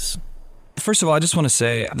Jesus? First of all, I just want to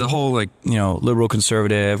say the whole liberal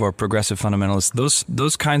conservative or progressive fundamentalist,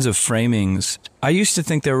 those kinds of framings, I used to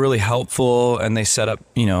think they were really helpful and they set up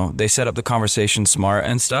the conversation smart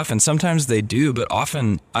and stuff. And sometimes they do, but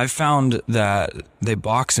often I've found that they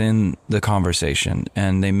box in the conversation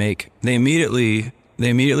and they immediately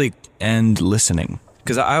end listening.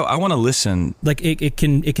 Because I want to listen. Like it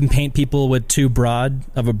can paint people with too broad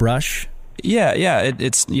of a brush. Yeah.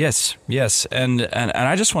 It's yes. And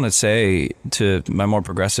I just want to say to my more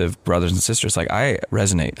progressive brothers and sisters, like, I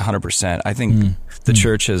resonate 100%. I think the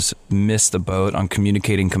church has missed the boat on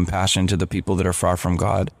communicating compassion to the people that are far from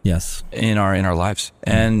God. Yes. In our lives.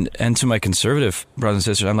 And to my conservative brothers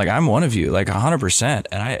and sisters, I'm like, I'm one of you, like 100%.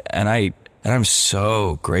 And I'm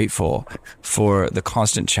so grateful for the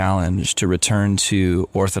constant challenge to return to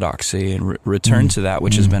orthodoxy and return to that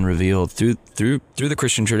which has been revealed through the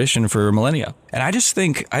Christian tradition for millennia. And I just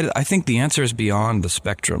think, I think the answer is beyond the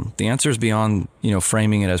spectrum. The answer is beyond,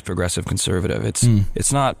 framing it as progressive conservative.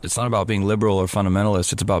 It's not about being liberal or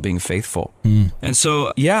fundamentalist. It's about being faithful. And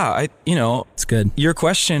so, it's good. Your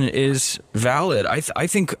question is valid. I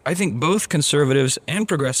think both conservatives and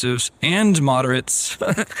progressives and moderates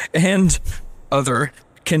and other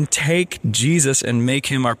can take Jesus and make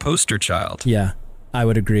him our poster child. Yeah, I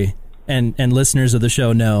would agree. And listeners of the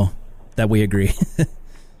show know that we agree.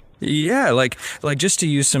 Yeah, like just to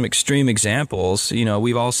use some extreme examples,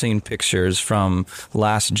 we've all seen pictures from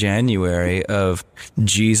last January of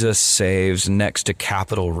Jesus saves next to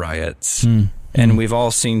Capitol riots. And we've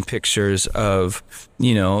all seen pictures of,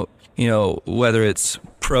 whether it's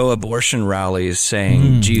pro-abortion rallies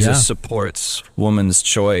saying Jesus supports woman's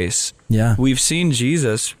choice. Yeah. We've seen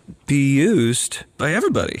Jesus be used by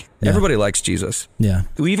everybody. Yeah. Everybody likes Jesus. Yeah.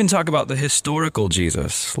 We even talk about the historical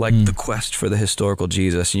Jesus, like the quest for the historical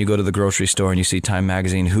Jesus. And you go to the grocery store and you see Time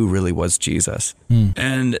Magazine, who really was Jesus?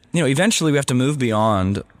 And, eventually we have to move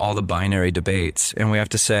beyond all the binary debates and we have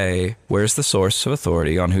to say, where's the source of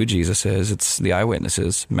authority on who Jesus is? It's the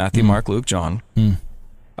eyewitnesses, Matthew, Mark, Luke, John.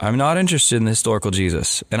 I'm not interested in the historical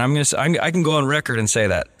Jesus. And I can go on record and say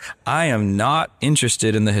that. I am not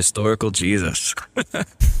interested in the historical Jesus.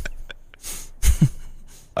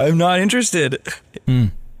 I'm not interested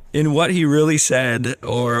in what he really said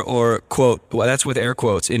or quote, well, that's with air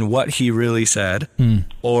quotes, in what he really said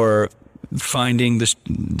or finding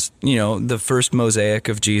the first mosaic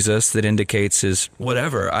of Jesus that indicates his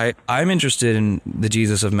whatever. I'm interested in the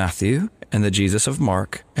Jesus of Matthew and the Jesus of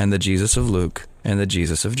Mark and the Jesus of Luke and the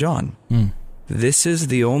Jesus of John. This is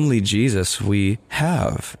the only Jesus we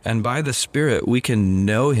have. And by the Spirit, we can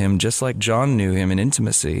know him just like John knew him in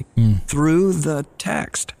intimacy through the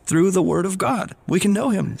text, through the Word of God. We can know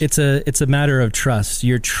him. It's a matter of trust.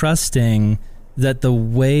 You're trusting that the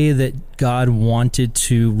way that God wanted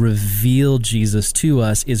to reveal Jesus to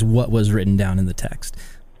us is what was written down in the text.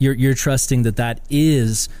 You're trusting that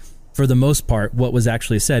is, for the most part, what was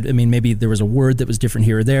actually said. I mean, maybe there was a word that was different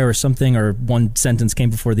here or there or something, or one sentence came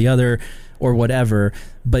before the other or whatever,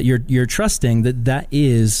 but you're trusting that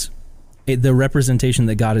is the representation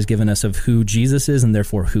that God has given us of who Jesus is and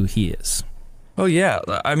therefore who he is. Oh, yeah.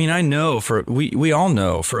 I mean, I know we all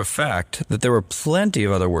know for a fact that there were plenty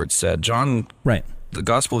of other words said. John, right. The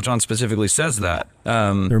Gospel of John specifically says that. There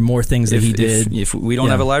are more things that he did. If we don't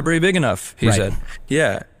have a library big enough, he said.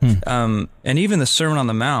 Yeah. And even the Sermon on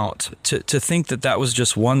the Mount, to think that was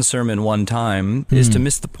just one sermon one time is to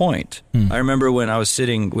miss the point. I remember when I was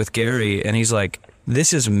sitting with Gary and he's like,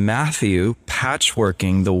 this is Matthew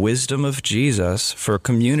patchworking the wisdom of Jesus for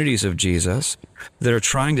communities of Jesus that are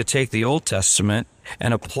trying to take the Old Testament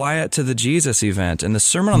and apply it to the Jesus event. And the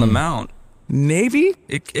Sermon on the Mount, maybe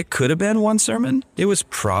it could have been one sermon. It was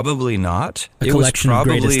probably not. A collection of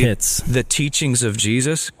greatest hits. The teachings of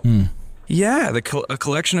Jesus. Yeah, a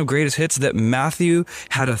collection of greatest hits that Matthew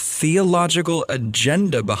had a theological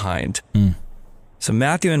agenda behind. So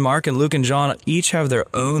Matthew and Mark and Luke and John each have their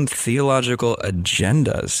own theological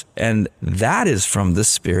agendas, and that is from the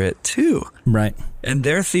Spirit too. Right. And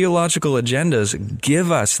their theological agendas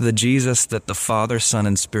give us the Jesus that the Father, Son,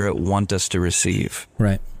 and Spirit want us to receive.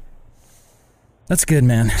 Right. That's good,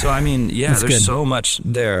 man. So, I mean, there's good. So much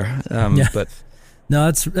there. But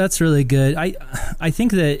no, that's really good. I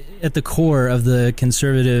think that at the core of the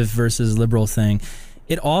conservative versus liberal thing,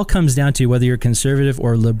 it all comes down to whether you're conservative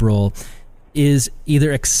or liberal is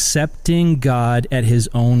either accepting God at his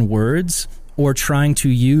own words or trying to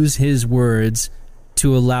use his words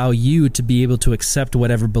to allow you to be able to accept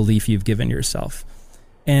whatever belief you've given yourself.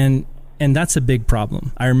 And that's a big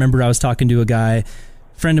problem. I remember I was talking to a guy,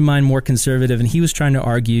 friend of mine, more conservative, and he was trying to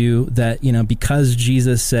argue that, because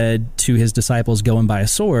Jesus said to his disciples, go and buy a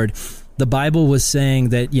sword, the Bible was saying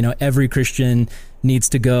that, every Christian needs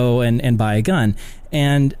to go and buy a gun.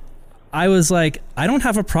 And I was like, I don't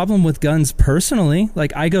have a problem with guns personally.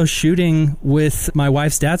 Like, I go shooting with my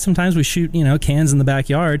wife's dad. Sometimes we shoot, cans in the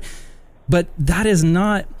backyard, but that is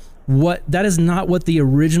not what the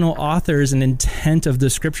original authors and intent of the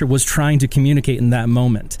scripture was trying to communicate in that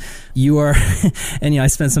moment. You are, and I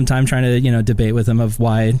spent some time trying to, debate with him of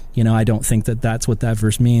why, I don't think that that's what that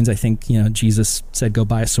verse means. I think, Jesus said, go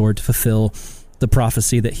buy a sword to fulfill the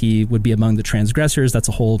prophecy that he would be among the transgressors. That's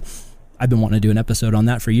a whole, I've been wanting to do an episode on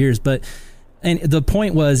that for years, and the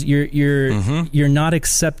point was you're not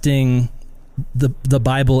accepting the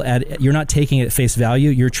Bible you're not taking it at face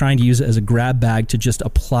value. You're trying to use it as a grab bag to just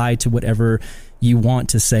apply to whatever you want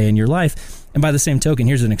to say in your life. And by the same token,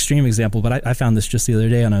 here's an extreme example, but I found this just the other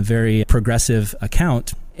day on a very progressive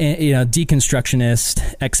account,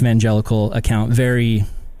 deconstructionist, ex-evangelical account, very,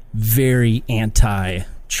 very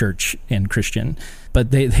anti-church and Christian.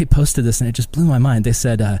 But they posted this and it just blew my mind. They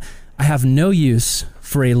said, I have no use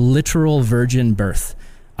for a literal virgin birth.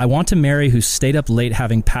 I want to marry who stayed up late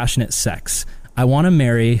having passionate sex. I want to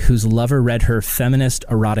marry whose lover read her feminist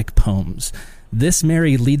erotic poems. this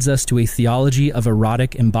Mary leads us to a theology of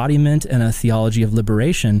erotic embodiment and a theology of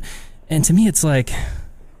liberation. And to me, it's like,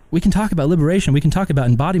 we can talk about liberation, we can talk about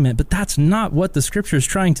embodiment, but that's not what the scripture is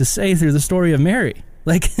trying to say through the story of Mary.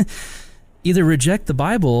 Like, either reject the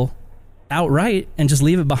Bible outright and just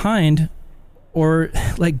leave it behind, or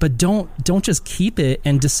like, but don't just keep it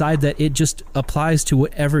and decide that it just applies to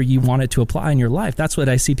whatever you want it to apply in your life. That's what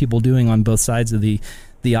I see people doing on both sides of the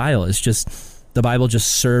aisle. It's just the Bible just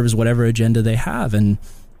serves whatever agenda they have. And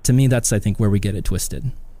to me, that's, I think, where we get it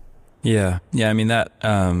twisted. Yeah. I mean, that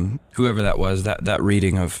whoever that was, that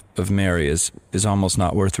reading of Mary is almost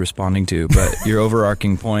not worth responding to. But your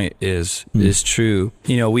overarching point is true.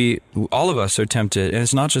 You know, all of us are tempted, and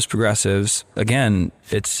it's not just progressives. Again,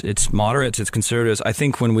 it's moderates, it's conservatives. I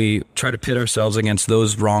think when we try to pit ourselves against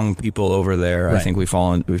those wrong people over there, right, I think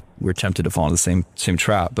we're tempted to fall into the same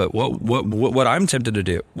trap. But what I'm tempted to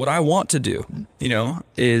do, what I want to do, you know,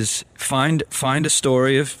 is find a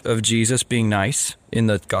story of Jesus being nice in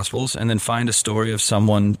the Gospels, and then find a story of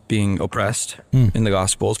someone being oppressed in the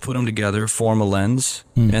Gospels, put them together, form a lens,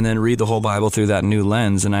 and then read the whole Bible through that new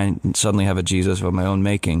lens, and I suddenly have a Jesus of my own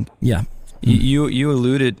making. Yeah. You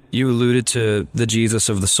alluded to the Jesus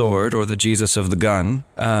of the sword or the Jesus of the gun.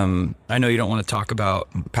 I know you don't want to talk about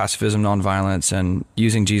pacifism, nonviolence, and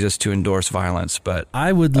using Jesus to endorse violence, but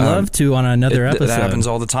I would love to on another episode. That happens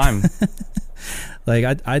all the time.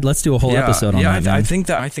 Like, let's do a whole episode on that. I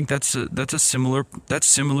think that's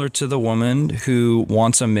similar to the woman who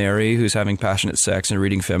wants a Mary who's having passionate sex and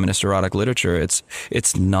reading feminist erotic literature.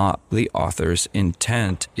 It's not the author's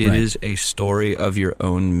intent. It is a story of your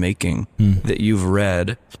own making that you've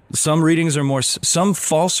read. Some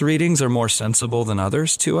false readings are more sensible than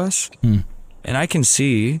others to us. And I can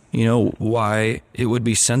see, you know, why it would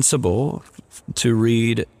be sensible to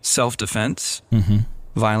read self-defense,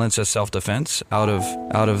 violence as self-defense out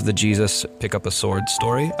of the Jesus pick up a sword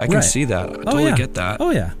story. I can see that. I totally get that. Oh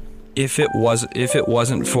yeah. If it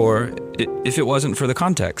wasn't for the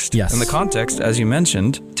context. Yes. And the context, as you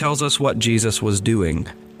mentioned, tells us what Jesus was doing.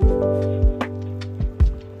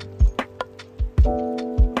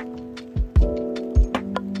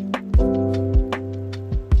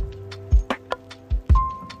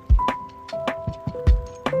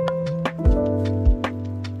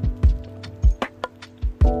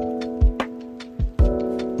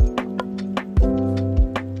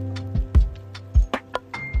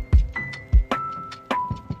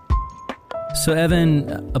 So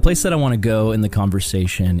Evan, a place that I want to go in the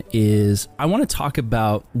conversation is I want to talk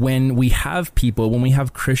about when we have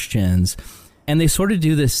Christians, and they sort of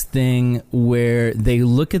do this thing where they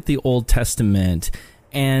look at the Old Testament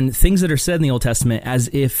and things that are said in the Old Testament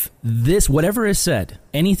as if whatever is said,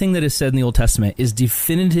 anything that is said in the Old Testament is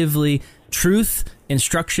definitively truth,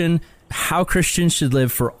 instruction, how Christians should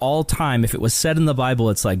live for all time. If it was said in the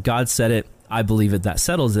Bible, it's like, God said it, I believe it, that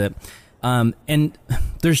settles it. And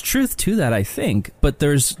there's truth to that, I think, but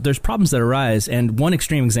there's problems that arise. And one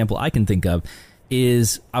extreme example I can think of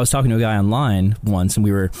is I was talking to a guy online once, and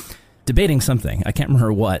we were debating something. I can't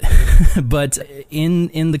remember what, but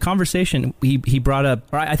in the conversation, he brought up,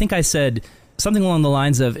 or I think I said something along the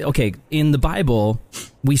lines of, okay, in the Bible,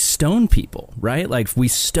 we stone people, right? Like, we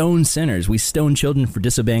stone sinners, we stone children for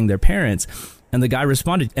disobeying their parents. And the guy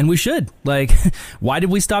responded, and we should. Like, why did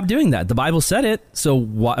we stop doing that? The Bible said it, so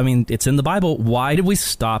it's in the Bible. Why did we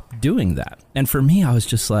stop doing that? And for me, I was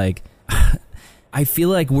just like, I feel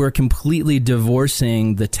like we're completely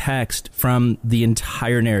divorcing the text from the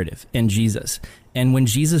entire narrative in Jesus. And when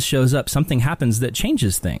Jesus shows up, something happens that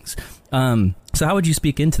changes things. So how would you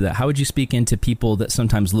speak into that? How would you speak into people that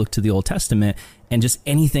sometimes look to the Old Testament and just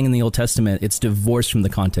anything in the Old Testament, it's divorced from the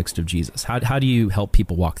context of Jesus? How do you help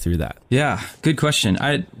people walk through that? Yeah, good question.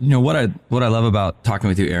 What I love about talking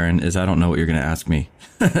with you, Aaron, is I don't know what you're going to ask me.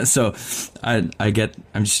 So I'm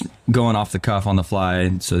just going off the cuff on the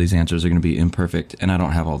fly. So these answers are going to be imperfect, and I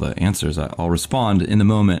don't have all the answers. I'll respond in the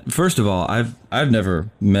moment. First of all, I've never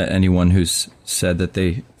met anyone who's said that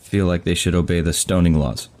they feel like they should obey the stoning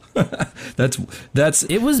laws. That's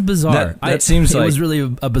it was bizarre. It was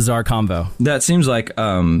really a bizarre combo. That seems like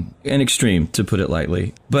an extreme, to put it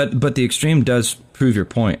lightly. But the extreme does prove your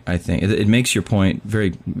point. I think it makes your point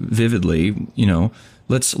very vividly. You know,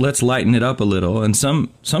 let's lighten it up a little. And some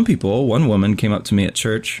people, one woman came up to me at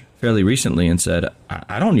church fairly recently and said,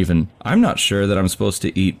 I'm not sure that I'm supposed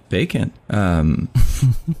to eat bacon. I'm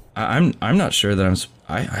not sure that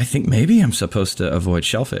I think maybe I'm supposed to avoid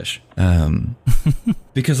shellfish.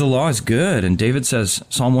 Because the law is good. And David says,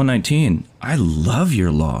 Psalm 119, I love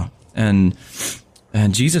your law. And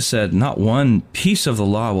And Jesus said, not one piece of the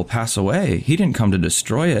law will pass away. He didn't come to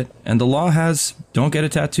destroy it. And the law has, don't get a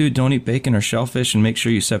tattoo, don't eat bacon or shellfish, and make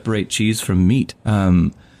sure you separate cheese from meat.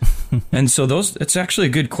 And so it's actually a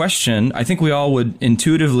good question. I think we all would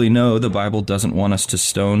intuitively know the Bible doesn't want us to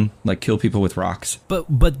stone, like kill people with rocks. But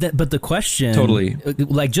the question, totally,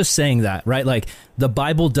 like just saying that, right? Like the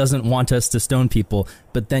Bible doesn't want us to stone people,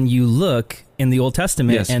 but then you look in the Old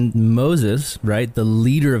Testament, yes, and Moses, right, the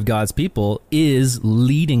leader of God's people, is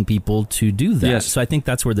leading people to do that. Yes. So I think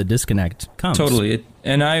that's where the disconnect comes. Totally.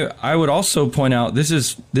 And I would also point out, this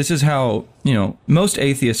is how, most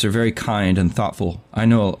atheists are very kind and thoughtful. I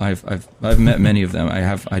know I've met many of them.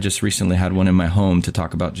 I just recently had one in my home to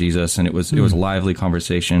talk about Jesus, and it was a lively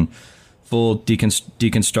conversation. Full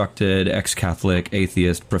deconstructed, ex-Catholic,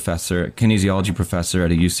 atheist professor, kinesiology professor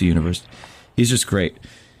at a UC University. He's just great.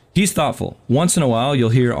 He's thoughtful. Once in a while, you'll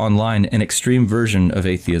hear online an extreme version of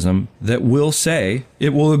atheism that will say it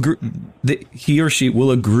will agree, that he or she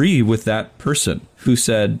will agree with that person who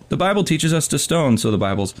said the Bible teaches us to stone, so the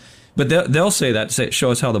Bible's. But they'll say that to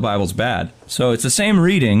show us how the Bible's bad. So it's the same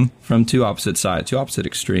reading from two opposite sides, two opposite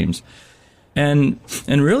extremes. And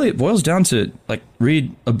really, it boils down to, like,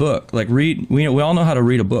 read a book. Like, we all know how to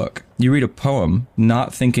read a book. You read a poem,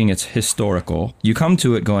 not thinking it's historical. You come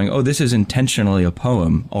to it going, oh, this is intentionally a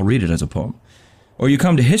poem. I'll read it as a poem. Or you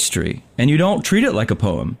come to history, and you don't treat it like a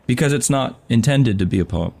poem, because it's not intended to be a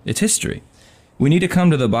poem. It's history. We need to come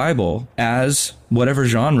to the Bible as whatever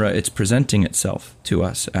genre it's presenting itself to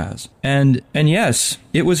us as. And yes,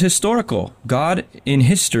 it was historical. God in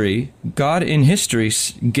history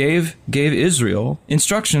gave Israel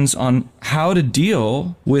instructions on how to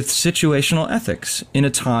deal with situational ethics in a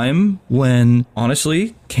time when,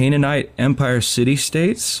 honestly, Canaanite empire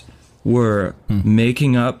city-states were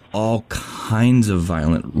making up all kinds of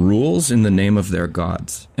violent rules in the name of their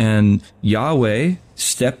gods. And Yahweh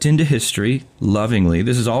stepped into history lovingly.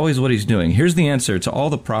 This is always what he's doing. Here's the answer to all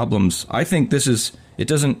the problems. I think it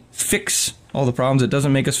doesn't fix all the problems. It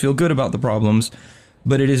doesn't make us feel good about the problems,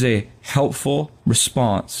 but it is a helpful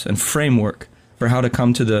response and framework for how to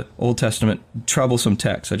come to the Old Testament troublesome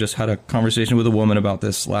text. I just had a conversation with a woman about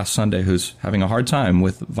this last Sunday who's having a hard time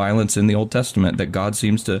with violence in the Old Testament that God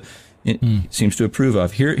seems to approve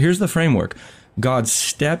of. Here's the framework. God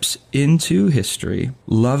steps into history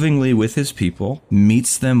lovingly with his people,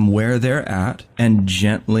 meets them where they're at, and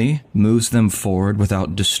gently moves them forward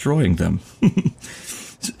without destroying them.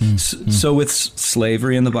 So with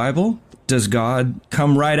slavery in the Bible, does God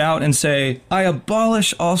come right out and say, I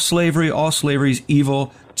abolish all slavery's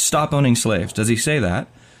evil, stop owning slaves? Does he say that?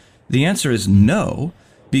 The answer is no,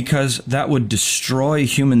 because that would destroy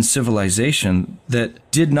human civilization that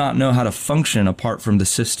did not know how to function apart from the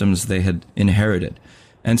systems they had inherited.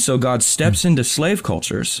 And so God steps into slave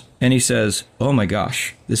cultures and he says, oh my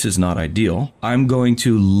gosh, this is not ideal. I'm going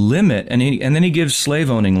to limit, and then he gives slave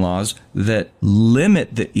owning laws that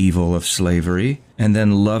limit the evil of slavery and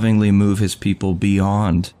then lovingly move his people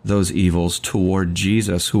beyond those evils toward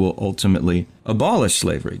Jesus, who will ultimately abolish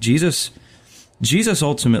slavery. Jesus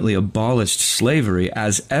ultimately abolished slavery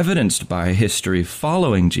as evidenced by history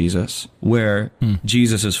following Jesus, where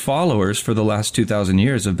Jesus' followers for the last 2,000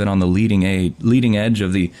 years have been on the leading edge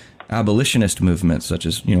of the abolitionist movement, such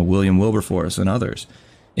as William Wilberforce and others.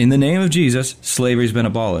 In the name of Jesus, slavery's been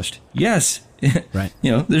abolished. Yes, right.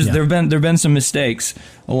 There have been some mistakes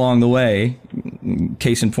along the way.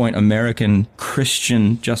 Case in point, American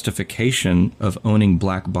Christian justification of owning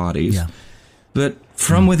black bodies. Yeah. But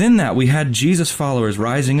from within that, we had Jesus followers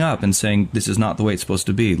rising up and saying, this is not the way it's supposed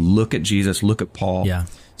to be. Look at Jesus, look at Paul. Yeah.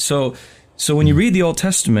 So when you read the Old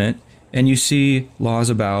Testament and you see laws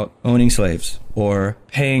about owning slaves or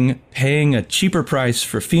paying a cheaper price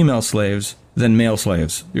for female slaves than male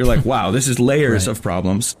slaves, you're like, wow, this is layers of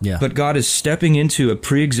problems. Yeah. But God is stepping into a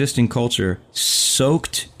pre-existing culture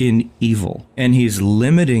soaked in evil, and he's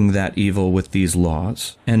limiting that evil with these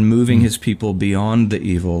laws and moving his people beyond the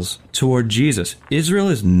evils toward Jesus. Israel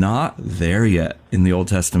is not there yet in the Old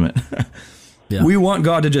Testament. Yeah. We want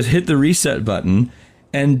God to just hit the reset button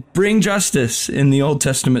and bring justice in the Old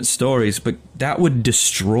Testament stories, but that would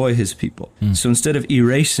destroy his people. So instead of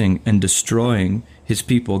erasing and destroying his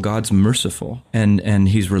people, God's merciful and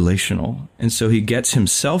he's relational. And so he gets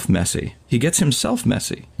himself messy.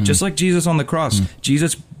 Just like Jesus on the cross.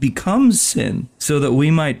 Jesus becomes sin so that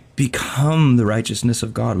we might become the righteousness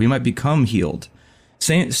of God. We might become healed.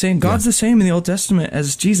 Saying God's the same in the Old Testament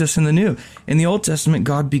as Jesus in the New. In the Old Testament,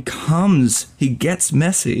 God he gets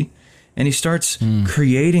messy, And he starts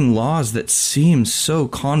creating laws that seem so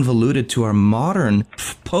convoluted to our modern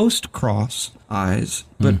post-cross eyes.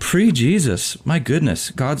 But pre-Jesus, my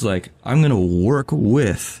goodness, God's like, I'm going to work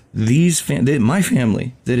with my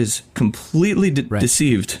family that is completely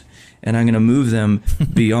deceived, and I'm going to move them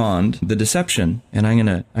beyond the deception, and I'm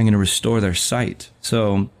going to restore their sight.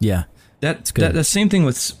 So yeah, that's good. The same thing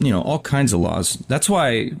with, all kinds of laws. That's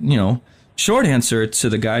why, short answer to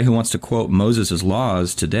the guy who wants to quote Moses'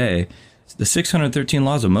 laws today, the 613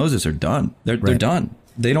 laws of Moses are done. They're done.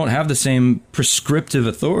 They don't have the same prescriptive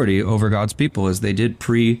authority over God's people as they did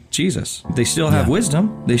pre-Jesus. They still have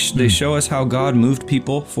wisdom. They show us how God moved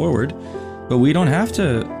people forward, but we don't have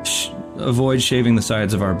to avoid shaving the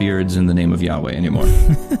sides of our beards in the name of Yahweh anymore.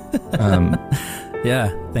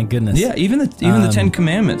 Yeah, thank goodness. Yeah, even the Ten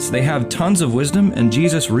Commandments, they have tons of wisdom, and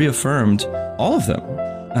Jesus reaffirmed all of them.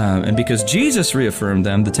 And because Jesus reaffirmed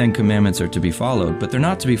them, the Ten Commandments are to be followed, but they're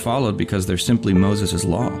not to be followed because they're simply Moses'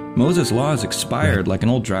 law. Moses' law is expired like an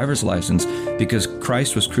old driver's license because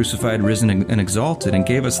Christ was crucified, risen, and exalted and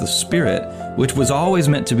gave us the Spirit, which was always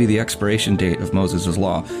meant to be the expiration date of Moses'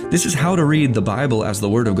 law. This is how to read the Bible as the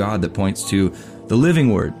Word of God that points to the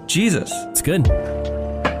living Word, Jesus. It's good.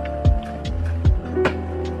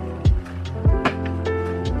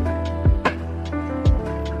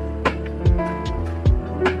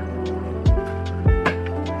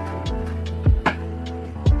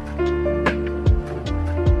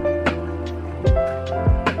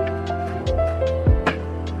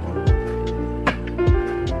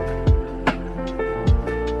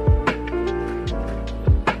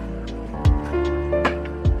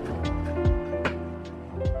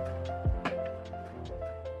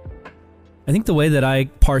 I think the way that I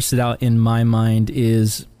parse it out in my mind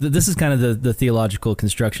is, this is kind of the theological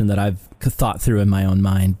construction that I've thought through in my own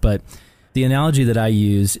mind, but the analogy that I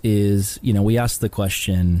use is, we ask the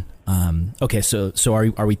question, okay, so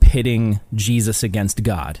are we pitting Jesus against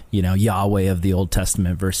God, Yahweh of the Old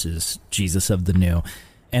Testament versus Jesus of the New?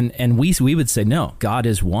 And we would say, no, God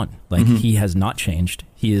is one. Like, he has not changed.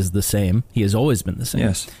 He is the same. He has always been the same.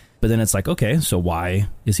 Yes. But then it's like, okay, so why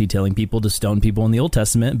is he telling people to stone people in the Old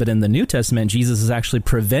Testament? But in the New Testament, Jesus is actually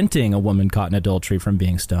preventing a woman caught in adultery from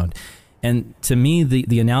being stoned. And to me,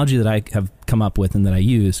 the analogy that I have come up with and that I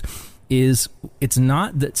use is, it's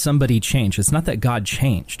not that somebody changed. It's not that God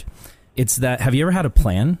changed. It's that, have you ever had a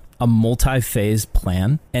plan, a multi-phase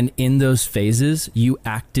plan, and in those phases you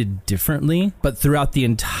acted differently, but throughout the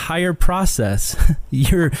entire process,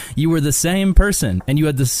 you were the same person and you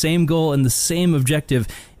had the same goal and the same objective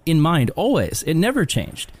in mind always. It never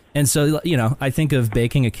changed. And so, I think of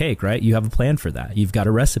baking a cake, right? You have a plan for that. You've got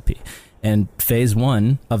a recipe. And phase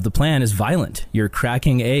one of the plan is violent. You're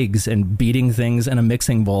cracking eggs and beating things in a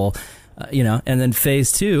mixing bowl, and then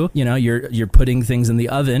phase two, you're putting things in the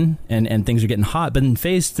oven and things are getting hot. But in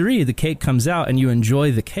phase three, the cake comes out and you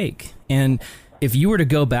enjoy the cake. And if you were to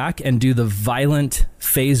go back and do the violent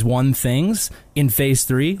phase one things in phase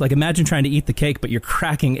three, like imagine trying to eat the cake, but you're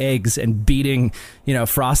cracking eggs and beating,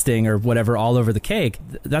 frosting or whatever all over the cake.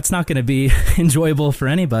 That's not going to be enjoyable for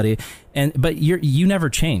anybody. But you never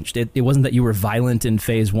changed. It wasn't that you were violent in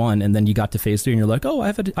phase one and then you got to phase three and you're like, oh,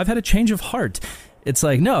 I've had a change of heart. It's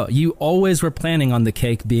like, no, you always were planning on the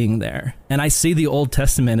cake being there. And I see the Old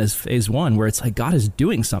Testament as phase one, where it's like God is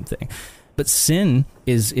doing something. But sin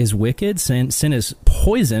is wicked. Sin is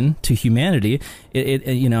poison to humanity.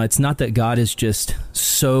 It's not that God is just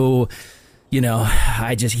so, he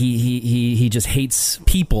just hates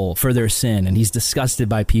people for their sin and he's disgusted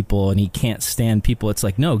by people and he can't stand people. It's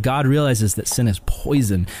like, no, God realizes that sin is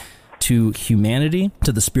poison to humanity,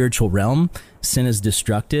 to the spiritual realm. Sin is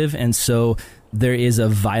destructive. And so there is a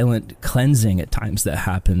violent cleansing at times that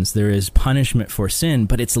happens. There is punishment for sin,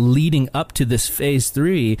 but it's leading up to this phase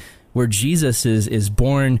three where Jesus is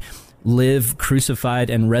born, live, crucified,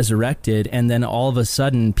 and resurrected, and then all of a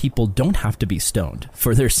sudden people don't have to be stoned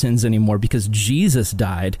for their sins anymore because Jesus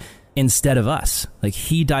died instead of us. Like,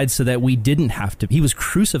 he died so that we didn't have to. He was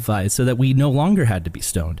crucified so that we no longer had to be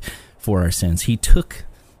stoned for our sins. He took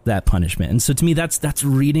that punishment. And so to me, that's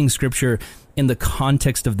reading Scripture in the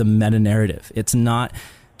context of the meta-narrative. It's not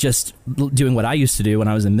just doing what I used to do when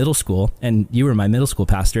I was in middle school, and you were my middle school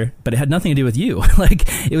pastor, but it had nothing to do with you. Like,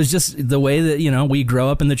 it was just the way that, we grow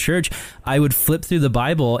up in the church. I would flip through the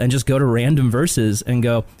Bible and just go to random verses and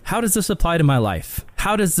go, how does this apply to my life?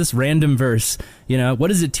 How does this random verse, what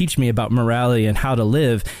does it teach me about morality and how to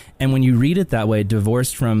live? And when you read it that way,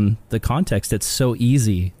 divorced from the context, it's so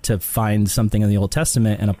easy to find something in the Old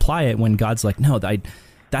Testament and apply it when God's like, no,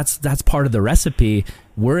 that's part of the recipe.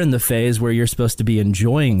 We're in the phase where you're supposed to be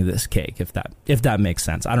enjoying this cake, if that makes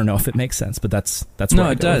sense. I don't know if it makes sense, but that's no,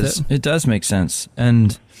 it does. It does make sense.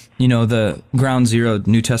 And the ground zero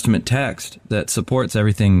New Testament text that supports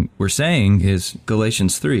everything we're saying is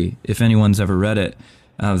Galatians 3. If anyone's ever read it,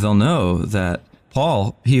 they'll know that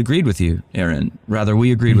Paul, he agreed with you, Aaron. Rather,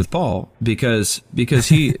 we agreed with Paul because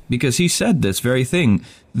he said this very thing,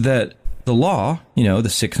 that the law, the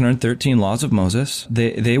 613 laws of Moses,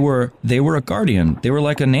 they were a guardian. They were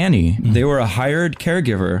like a nanny. They were a hired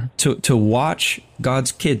caregiver to watch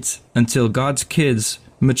God's kids until God's kids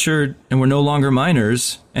matured and were no longer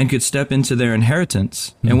minors and could step into their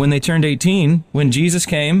inheritance. And when they turned 18, when Jesus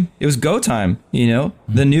came, it was go time. The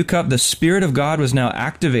new cup, the Spirit of God was now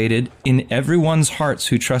activated in everyone's hearts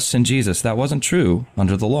who trusts in Jesus. That wasn't true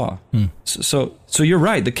under the law. So you're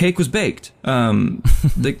right. The cake was baked. To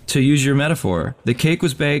use your metaphor, the cake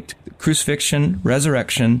was baked, crucifixion,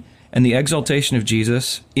 resurrection, and the exaltation of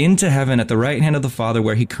Jesus into heaven at the right hand of the Father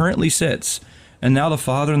where he currently sits. And now the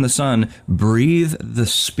Father and the Son breathe the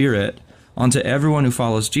Spirit onto everyone who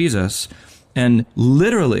follows Jesus. And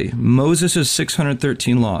literally, Moses'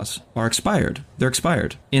 613 laws are expired. They're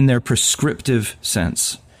expired in their prescriptive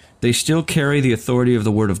sense. They still carry the authority of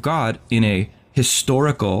the Word of God in a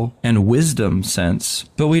historical and wisdom sense,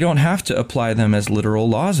 but we don't have to apply them as literal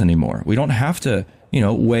laws anymore. We don't have to,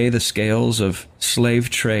 weigh the scales of slave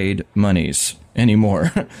trade monies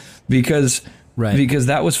anymore because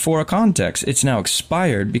that was for a context. It's now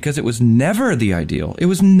expired because it was never the ideal. It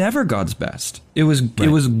was never God's best. It was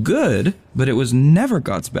good, but it was never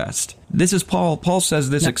God's best. This is Paul. Paul says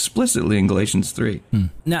this explicitly in Galatians 3.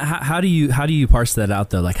 Now, how do you parse that out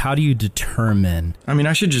though? Like, how do you determine? I mean,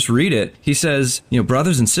 I should just read it. He says,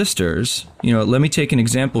 brothers and sisters, let me take an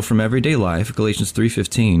example from everyday life, Galatians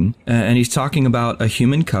 3:15, and he's talking about a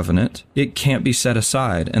human covenant. It can't be set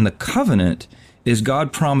aside, and the covenant is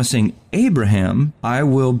God promising Abraham, I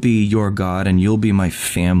will be your God and you'll be my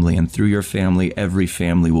family, and through your family, every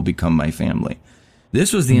family will become my family.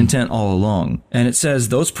 This was the intent all along. And it says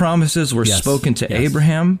those promises were spoken to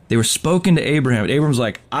Abraham. They were spoken to Abraham. And Abraham's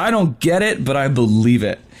like, I don't get it, but I believe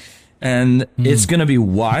it. And it's going to be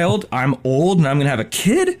wild. I'm old and I'm going to have a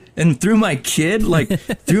kid. And through my kid,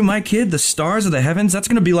 the stars of the heavens, that's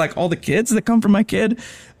going to be like all the kids that come from my kid.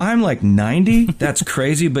 I'm like 90. That's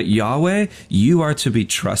crazy. But Yahweh, you are to be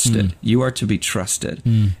trusted. You are to be trusted.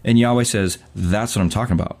 And Yahweh says, that's what I'm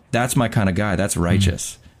talking about. That's my kind of guy. That's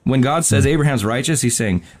righteous. When God says Abraham's righteous, he's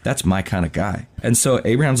saying, that's my kind of guy. And so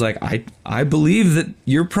Abraham's like, I believe that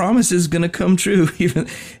your promise is going to come true.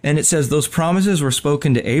 And it says those promises were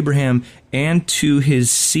spoken to Abraham and to his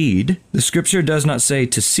seed. The scripture does not say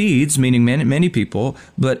to seeds, meaning many people,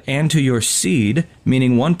 but and to your seed,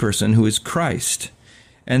 meaning one person who is Christ.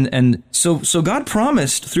 And so God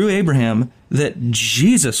promised through Abraham that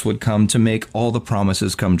Jesus would come to make all the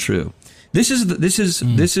promises come true. This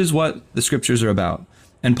is what the scriptures are about.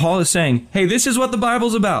 And Paul is saying, hey, this is what the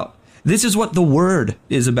Bible's about. This is what the Word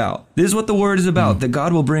is about. This is what the Word is about, that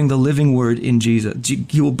God will bring the living Word in Jesus.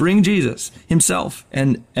 He will bring Jesus himself.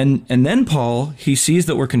 And then Paul, he sees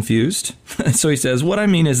that we're confused. So he says, what I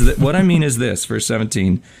mean is this, verse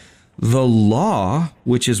 17, the law,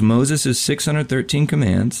 which is Moses' 613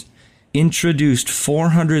 commands, introduced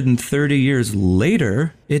 430 years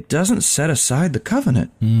later, it doesn't set aside the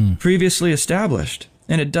covenant previously established.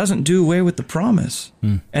 And it doesn't do away with the promise.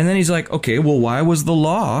 And then he's like, okay, well, why was the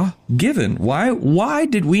law given? Why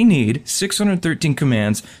did we need 613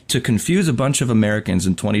 commands to confuse a bunch of Americans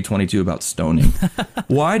in 2022 about stoning?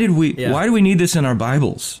 Why do we need this in our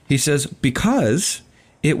Bibles? He says, because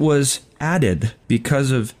it was added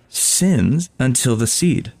because of sins until the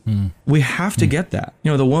seed. We have to get that.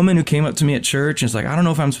 The woman who came up to me at church and is like, I don't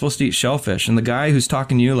know if I'm supposed to eat shellfish. And the guy who's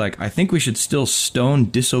talking to you, like, I think we should still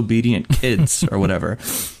stone disobedient kids or whatever.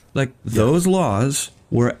 Like, those laws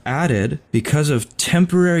were added because of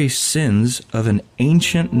temporary sins of an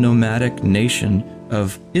ancient nomadic nation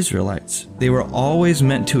of Israelites. They were always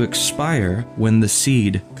meant to expire when the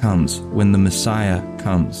seed comes, when the Messiah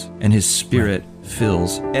comes, and his Spirit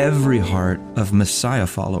fills every heart of Messiah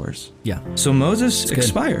followers. Yeah. So Moses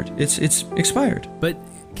expired. It's expired. But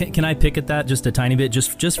can I pick at that just a tiny bit,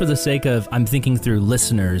 just for the sake of, I'm thinking through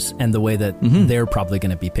listeners and the way that they're probably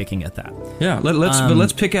going to be picking at that. Yeah.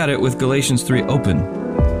 Let's pick at it with Galatians 3 open.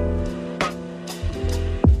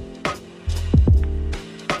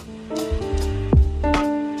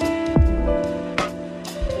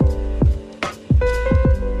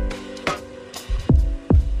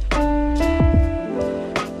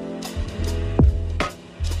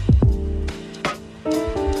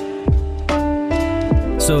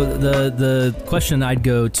 So the question I'd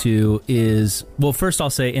go to is, well, first I'll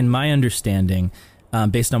say, in my understanding,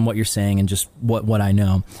 based on what you're saying and just what I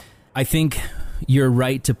know, I think you're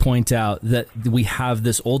right to point out that we have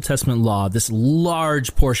this Old Testament law, this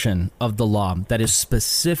large portion of the law that is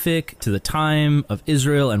specific to the time of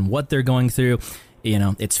Israel and what they're going through. You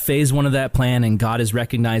know, it's phase one of that plan, and God is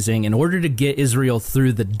recognizing, in order to get Israel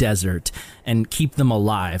through the desert and keep them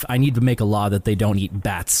alive, I need to make a law that they don't eat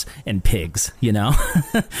bats and pigs, you know?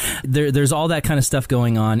 There's all that kind of stuff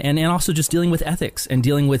going on, and also just dealing with ethics and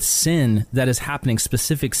dealing with sin that is happening,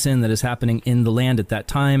 specific sin that is happening in the land at that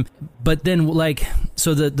time. But then, like,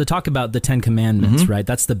 so the talk about the 10 Commandments, right?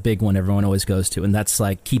 That's the big one everyone always goes to, and that's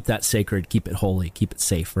like, keep that sacred, keep it holy, keep it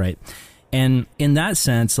safe, right? And in that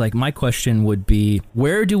sense, like, my question would be,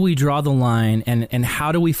 where do we draw the line, and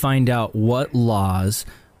how do we find out what laws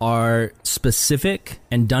are specific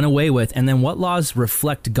and done away with, and then what laws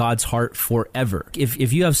reflect God's heart forever?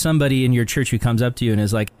 If you have somebody in your church who comes up to you and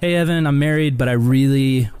is like, hey, Evan, I'm married, but I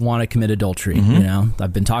really want to commit adultery. You know,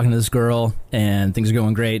 I've been talking to this girl and things are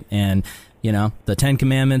going great, and you know, the 10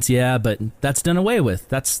 Commandments, yeah, but that's done away with.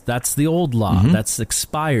 That's the old law. That's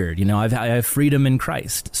expired. You know, I have freedom in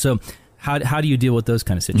Christ. So how do you deal with those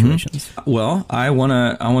kind of situations? Well, I want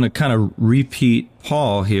to kind of repeat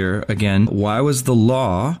Paul here again. Why was the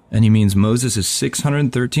law, and he means Moses'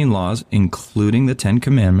 613 laws, including the 10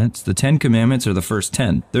 Commandments. The 10 Commandments are the first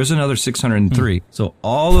 10. There's another 603. So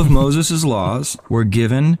all of Moses' laws were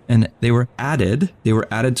given, and they were added. They were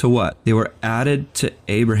added to what? They were added to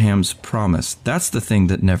Abraham's promise. That's the thing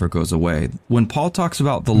that never goes away. When Paul talks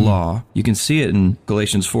about the law, you can see it in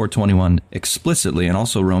Galatians 4:21 explicitly, and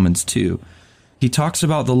also Romans 2. He talks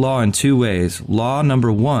about the law in two ways. Law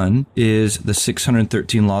number one is the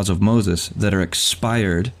 613 laws of Moses that are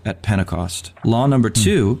expired at Pentecost. Law number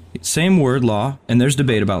two, same word, law, and there's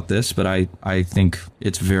debate about this, but I think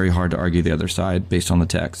it's very hard to argue the other side based on the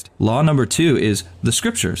text. Law number two is the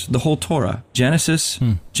scriptures, the whole Torah, Genesis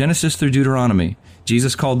through Deuteronomy.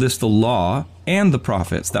 Jesus called this the law and the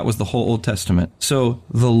prophets. That was the whole Old Testament. So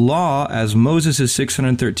the law, as Moses'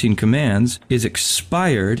 613 commands, is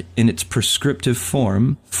expired in its prescriptive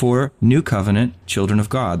form for New Covenant children of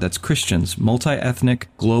God. That's Christians, multi-ethnic,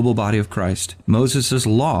 global body of Christ. Moses'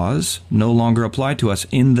 laws no longer apply to us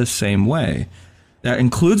in the same way. That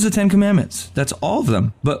includes the 10 Commandments. That's all of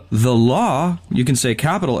them. But the law, you can say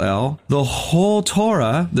capital L, the whole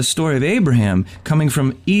Torah, the story of Abraham coming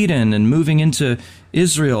from Eden and moving into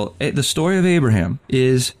Israel, the story of Abraham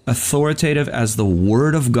is authoritative as the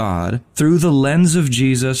Word of God through the lens of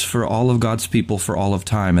Jesus for all of God's people for all of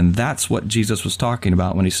time. And that's what Jesus was talking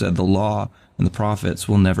about when he said the law and the prophets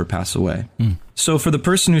will never pass away. So for the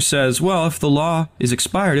person who says, well, if the law is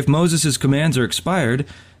expired, if Moses' commands are expired,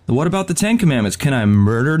 what about the 10 Commandments? Can I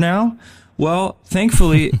murder now? Well,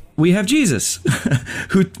 thankfully, we have Jesus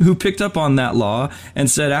who picked up on that law and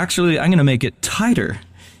said, actually, I'm going to make it tighter.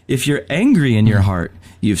 If you're angry in your heart,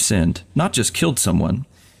 you've sinned, not just killed someone.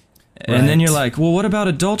 Right. And then you're like, well, what about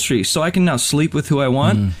adultery? So I can now sleep with who I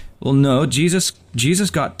want? Well, no, Jesus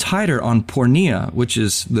got tighter on porneia, which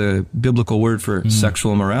is the biblical word for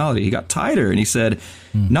sexual immorality. He got tighter, and he said,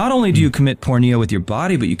 not only do you commit porneia with your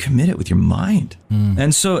body, but you commit it with your mind.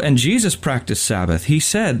 And Jesus practiced Sabbath. He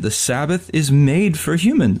said the Sabbath is made for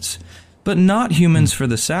humans, but not humans for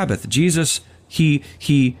the Sabbath. Jesus, he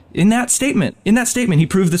in that statement, he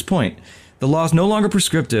proved this point. The law is no longer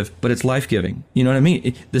prescriptive, but it's life-giving. You know what I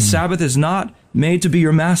mean? The Sabbath is not made to be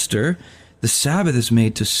your master. The Sabbath is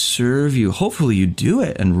made to serve you. Hopefully you do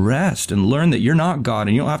it and rest and learn that you're not God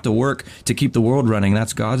and you don't have to work to keep the world running.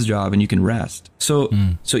 That's God's job, and you can rest. So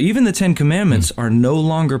even the 10 Commandments are no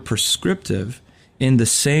longer prescriptive in the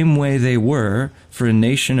same way they were for a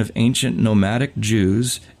nation of ancient nomadic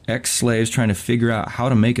Jews, ex-slaves trying to figure out how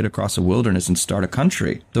to make it across a wilderness and start a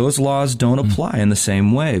country. Those laws don't apply in the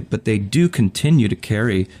same way, but they do continue to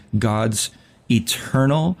carry God's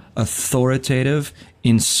eternal, authoritative,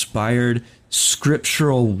 inspired,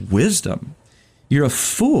 scriptural wisdom. You're a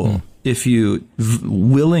fool if you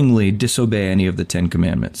willingly disobey any of the 10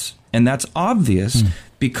 Commandments. And that's obvious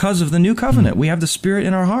because of the new covenant. We have the Spirit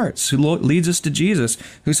in our hearts who leads us to Jesus,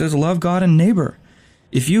 who says, love God and neighbor.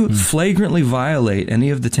 If you flagrantly violate any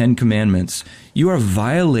of the 10 Commandments, you are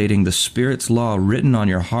violating the Spirit's law written on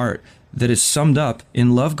your heart that is summed up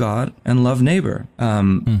in love God and love neighbor.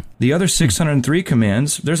 The other 603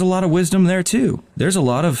 commands, there's a lot of wisdom there too. There's a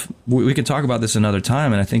lot of, we can talk about this another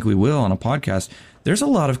time, and I think we will on a podcast. There's a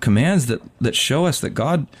lot of commands that show us that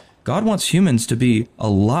God God wants humans to be a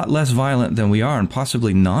lot less violent than we are, and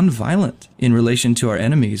possibly non-violent in relation to our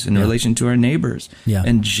enemies, in relation to our neighbors,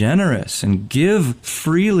 and generous, and give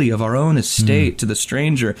freely of our own estate to the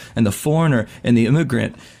stranger and the foreigner and the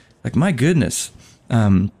immigrant. Like, my goodness.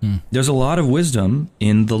 There's a lot of wisdom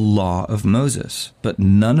in the law of Moses, but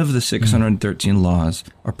none of the 613 laws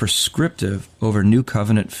are prescriptive over new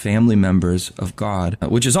covenant family members of God,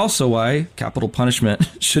 which is also why capital punishment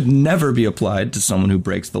should never be applied to someone who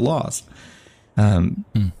breaks the laws.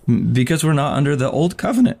 Because we're not under the old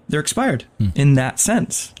covenant. They're expired in that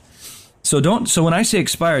sense. So when I say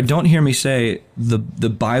expired, don't hear me say the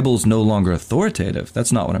Bible's no longer authoritative.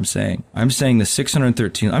 That's not what I'm saying. I'm saying the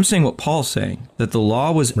 613, I'm saying what Paul's saying, that the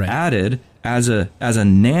law was added as a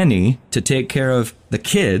nanny to take care of the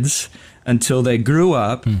kids until they grew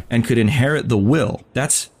up and could inherit the will.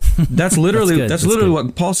 That's literally that's literally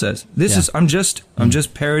what Paul says. This is I'm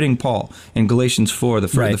just parroting Paul in Galatians 4,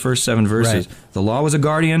 the first 7 verses. The law was a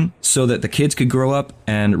guardian so that the kids could grow up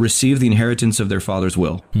and receive the inheritance of their father's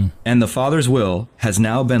will. And the father's will has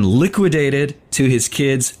now been liquidated to his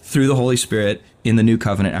kids through the Holy Spirit in the new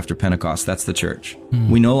covenant after Pentecost. That's the church.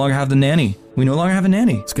 We no longer have the nanny. We no longer have a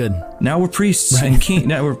nanny. It's good. Now we're priests and king.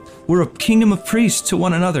 Now we're a kingdom of priests to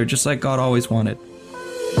one another, just like God always wanted.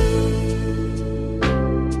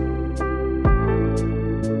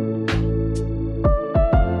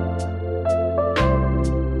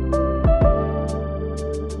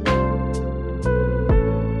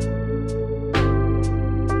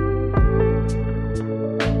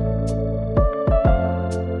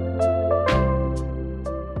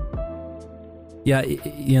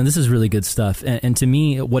 Yeah, this is really good stuff. And to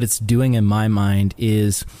me, what it's doing in my mind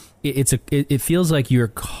is it feels like you're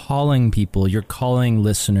calling people, you're calling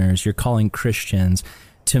listeners, you're calling Christians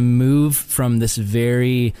to move from this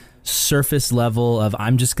very surface level of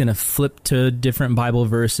I'm just going to flip to different Bible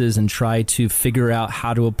verses and try to figure out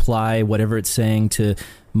how to apply whatever it's saying to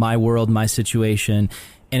my world, my situation.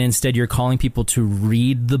 And instead, you're calling people to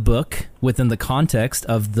read the book within the context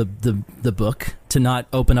of the book, to not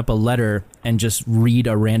open up a letter and just read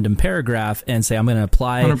a random paragraph and say, I'm going to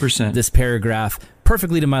apply 100%. This paragraph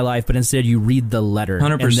perfectly to my life, but instead you read the letter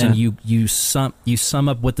 100%. and then you sum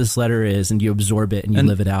up what this letter is and you absorb it and you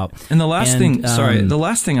live it out. And the last thing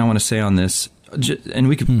I want to say on this, and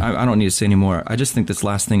we could, I don't need to say any more. I just think this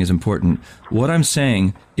last thing is important. What I'm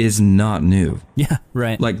saying is not new. Yeah,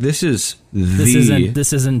 right. Like this isn't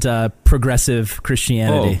progressive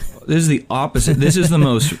Christianity. Oh, this is the opposite. This is the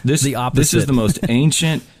most this is the most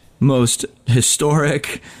ancient, most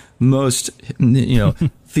historic, most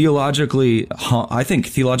theologically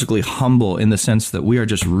humble in the sense that we are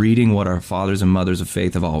just reading what our fathers and mothers of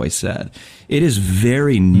faith have always said. It is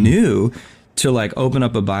very new to like open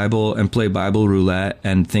up a Bible and play Bible roulette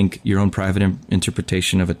and think your own private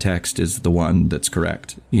interpretation of a text is the one that's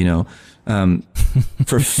correct.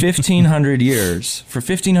 For 1500 years,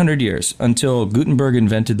 until Gutenberg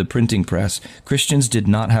invented the printing press, Christians did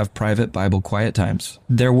not have private Bible quiet times.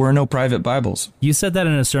 There were no private Bibles. You said that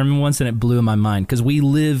in a sermon once and it blew my mind because we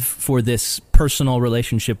live for this personal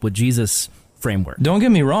relationship with Jesus framework. Don't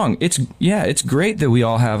get me wrong. It's great that we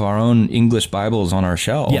all have our own English Bibles on our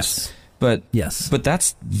shelves. Yes. But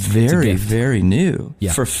that's very, very new.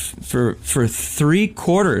 Yeah. For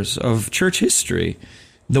 3/4 of church history,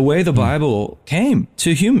 the way the Bible came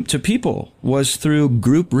to people was through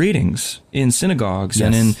group readings in synagogues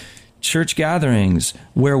and in church gatherings,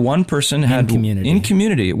 where one person had in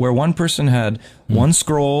community, where one person had one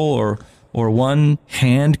scroll or one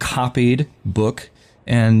hand copied book,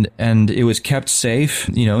 and it was kept safe.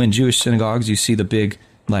 In Jewish synagogues, you see the big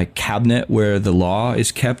like cabinet where the law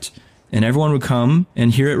is kept. And everyone would come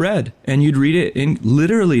and hear it read, and you'd read it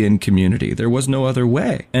literally in community. There was no other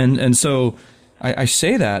way. And so I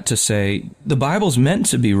say that to say the Bible's meant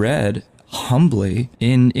to be read humbly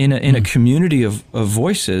in a community of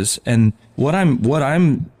voices. And what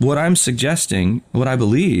I'm suggesting, what I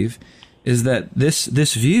believe, is that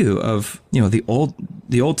this view of the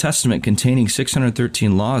Old Testament containing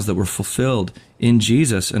 613 laws that were fulfilled in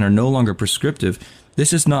Jesus and are no longer prescriptive.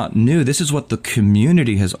 This is not new. This is what the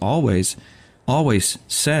community has always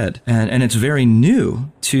said. And it's very new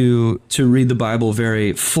to read the Bible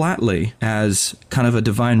very flatly as kind of a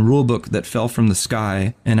divine rule book that fell from the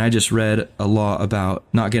sky. And I just read a law about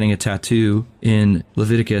not getting a tattoo in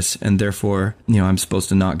Leviticus, and therefore, I'm supposed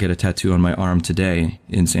to not get a tattoo on my arm today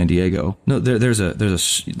in San Diego. No, there's a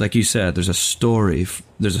like you said, there's a story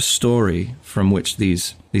from which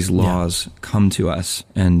these laws come to us,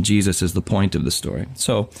 and Jesus is the point of the story.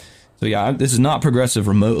 So So yeah, this is not progressive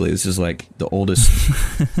remotely. This is like the oldest.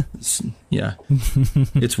 Yeah,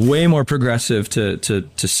 it's way more progressive to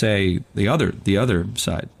say the other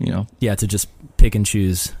side. Yeah, to just pick and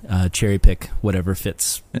choose, cherry pick whatever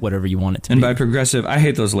fits whatever you want it to be. And by progressive, I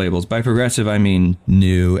hate those labels. By progressive, I mean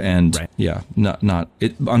new and not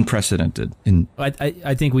unprecedented.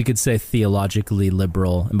 I think we could say theologically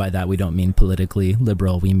liberal, and by that we don't mean politically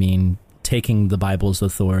liberal. We mean taking the Bible's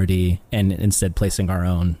authority and instead placing our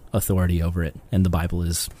own authority over it. And the Bible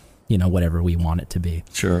is, whatever we want it to be.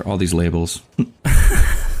 Sure, all these labels.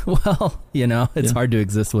 Well, it's hard to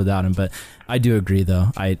exist without them. But I do agree,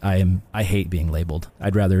 though. I hate being labeled.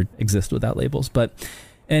 I'd rather exist without labels. But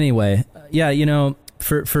anyway,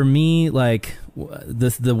 for me, like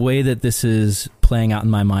the way that this is playing out in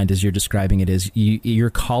my mind as you're describing it is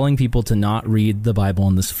you're calling people to not read the Bible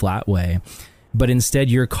in this flat way. But instead,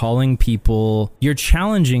 you're challenging people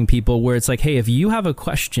where it's like, hey, if you have a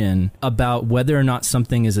question about whether or not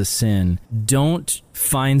something is a sin, don't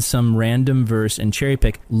find some random verse and cherry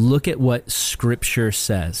pick. Look at what Scripture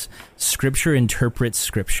says. Scripture interprets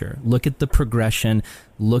Scripture. Look at the progression.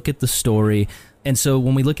 Look at the story. And so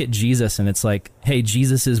when we look at Jesus and it's like, hey,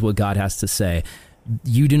 Jesus is what God has to say.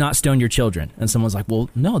 You do not stone your children. And someone's like, well,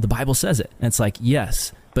 no, the Bible says it. And it's like,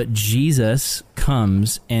 yes. But Jesus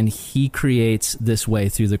comes and he creates this way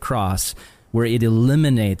through the cross where it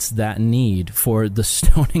eliminates that need for the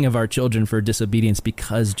stoning of our children for disobedience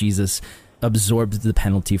because Jesus absorbed the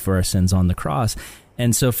penalty for our sins on the cross.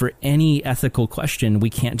 And so for any ethical question, we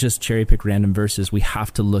can't just cherry pick random verses. We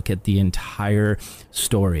have to look at the entire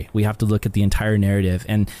story. We have to look at the entire narrative.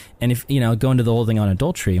 And if, going to the whole thing on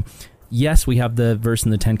adultery, yes, we have the verse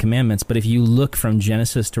in the Ten Commandments, but if you look from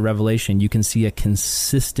Genesis to Revelation, you can see a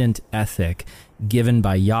consistent ethic given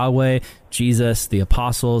by Yahweh, Jesus, the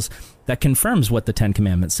apostles, that confirms what the Ten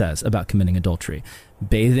Commandments says about committing adultery.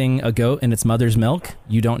 Bathing a goat in its mother's milk,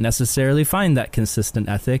 you don't necessarily find that consistent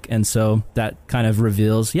ethic, and so that kind of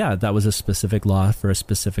reveals, that was a specific law for a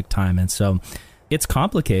specific time. And so it's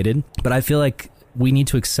complicated, but I feel like we need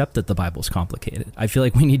to accept that the Bible's complicated. I feel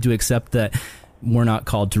like we need to accept that we're not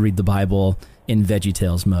called to read the Bible in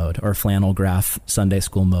VeggieTales mode or flannel graph Sunday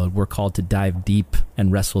school mode. We're called to dive deep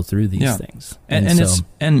and wrestle through these things.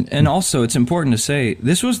 And also it's important to say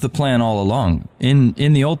this was the plan all along. In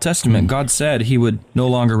the Old Testament, God said he would no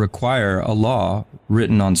longer require a law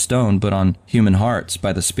written on stone, but on human hearts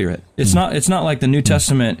by the Spirit. It's not like the New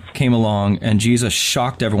Testament came along and Jesus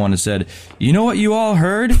shocked everyone and said, you know what you all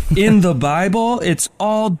heard in the Bible? It's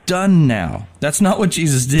all done now. That's not what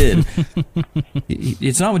Jesus did.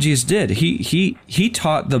 It's not what Jesus did. He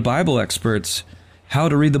taught the Bible experts how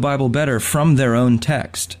to read the Bible better from their own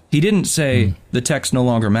text. He didn't say the text no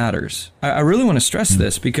longer matters. I really want to stress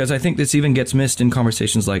this because I think this even gets missed in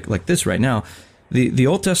conversations like this right now. The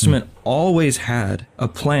Old Testament always had a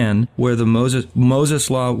plan where the Moses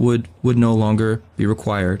law would no longer be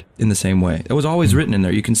required in the same way. It was always written in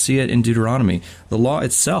there. You can see it in Deuteronomy. The law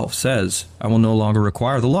itself says, I will no longer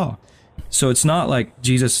require the law. So it's not like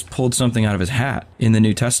Jesus pulled something out of his hat in the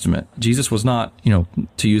New Testament. Jesus was not,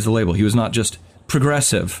 to use the label, he was not just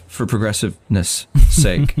progressive for progressiveness'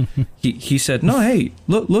 sake. He said, no, hey,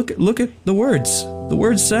 look at the words. The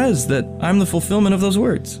word says that I'm the fulfillment of those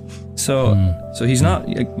words. So he's not,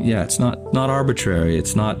 it's not arbitrary.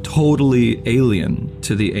 It's not totally alien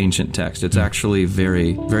to the ancient text. It's actually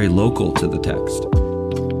very, very local to the text.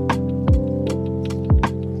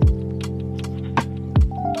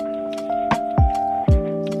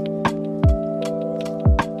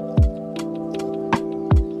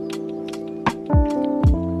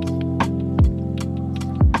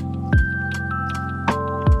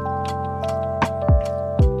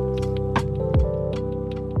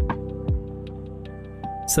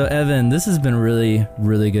 So Evan, this has been really,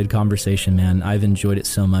 really good conversation, man. I've enjoyed it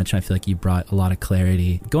so much. I feel like you brought a lot of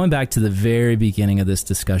clarity. Going back to the very beginning of this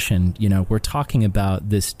discussion, we're talking about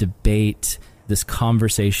this debate, this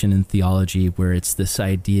conversation in theology where it's this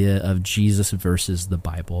idea of Jesus versus the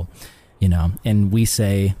Bible, and we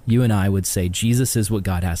say, you and I would say, Jesus is what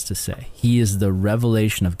God has to say. He is the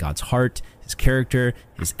revelation of God's heart, his character,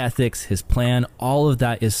 his ethics, his plan. All of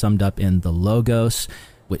that is summed up in the Logos.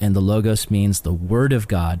 And the Logos means the Word of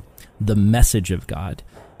God, the message of God.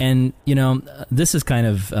 And, this is kind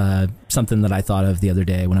of something that I thought of the other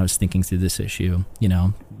day when I was thinking through this issue.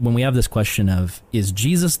 When we have this question of, is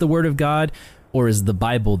Jesus the Word of God or is the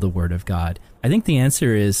Bible the Word of God? I think the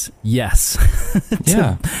answer is yes.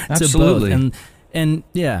 Absolutely. To both.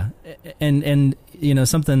 And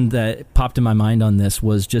something that popped in my mind on this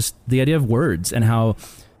was just the idea of words and how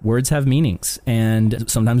words have meanings, and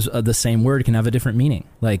sometimes the same word can have a different meaning.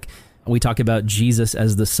 Like We talk about Jesus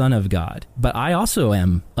as the Son of God, but I also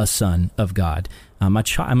am a son of God. I'm a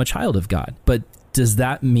child of God. But does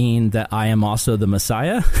that mean that I am also the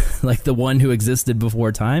Messiah, like the one who existed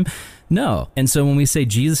before time? No. And so when we say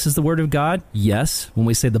Jesus is the Word of God, yes. When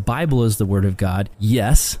we say the Bible is the Word of God,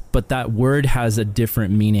 yes. But that word has a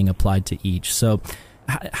different meaning applied to each. So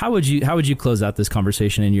how would you close out this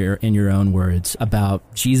conversation in your own words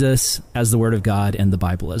about Jesus as the Word of God and the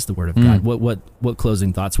Bible as the Word of God? What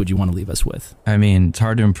closing thoughts would you want to leave us with? I mean, it's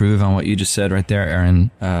hard to improve on what you just said right there,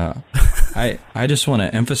 Aaron. I just want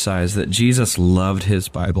to emphasize that Jesus loved his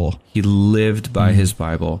Bible. He lived by his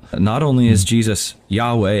Bible. Not only is Jesus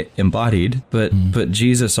Yahweh embodied, but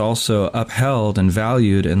Jesus also upheld and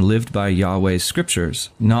valued and lived by Yahweh's scriptures,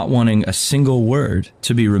 not wanting a single word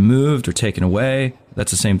to be removed or taken away.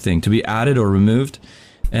 That's the same thing, to be added or removed.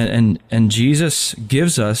 And Jesus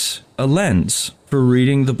gives us a lens for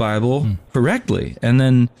reading the Bible correctly. And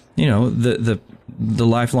then, the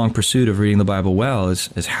lifelong pursuit of reading the Bible well is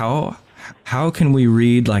how can we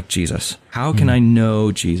read like Jesus? How can I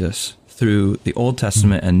know Jesus through the Old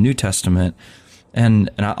Testament and New Testament? And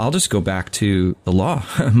I'll just go back to the law.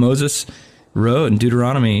 Moses wrote in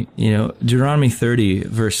Deuteronomy 30,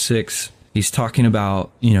 verse 6, he's talking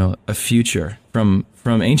about, a future. From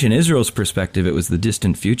ancient Israel's perspective, it was the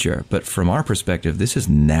distant future. But from our perspective, this is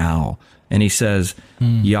now. And he says,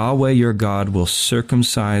 Yahweh your God will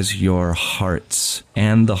circumcise your hearts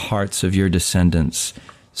and the hearts of your descendants,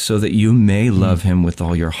 so that you may love him with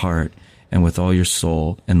all your heart and with all your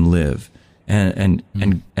soul and live. And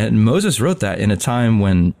Moses wrote that in a time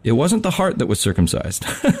when it wasn't the heart that was circumcised.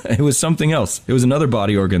 It was something else. It was another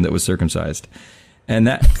body organ that was circumcised. And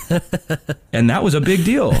that was a big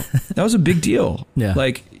deal. That was a big deal. Yeah.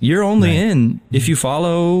 Like, you're only in if you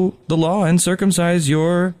follow the law and circumcise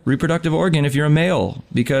your reproductive organ if you're a male,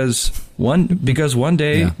 because one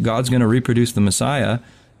day God's going to reproduce the Messiah.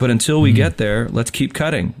 But until we get there, let's keep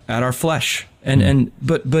cutting at our flesh. But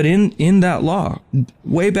in that law,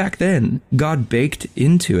 way back then, God baked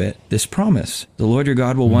into it this promise: the Lord your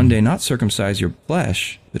God will one day not circumcise your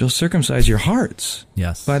flesh, but he'll circumcise your hearts.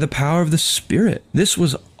 Yes. By the power of the Spirit. This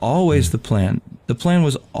was always the plan. The plan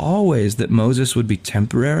was always that Moses would be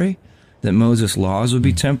temporary, that Moses' laws would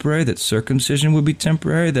be temporary, that circumcision would be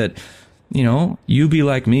temporary, that, you be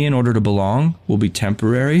like me in order to belong will be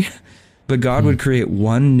temporary. But God would create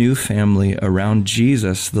one new family around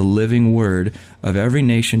Jesus, the living Word of every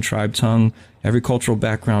nation, tribe, tongue, every cultural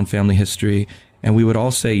background, family history. And we would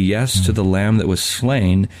all say yes to the Lamb that was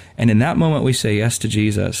slain. And in that moment we say yes to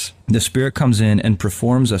Jesus, the Spirit comes in and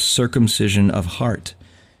performs a circumcision of heart.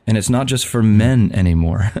 And it's not just for men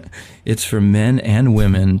anymore. It's for men and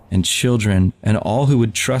women and children and all who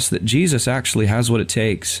would trust that Jesus actually has what it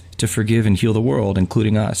takes to forgive and heal the world,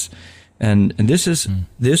 including us. And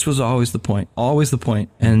this was always the point.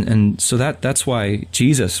 And so that's why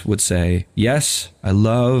Jesus would say, yes, I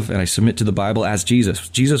love and I submit to the Bible as Jesus.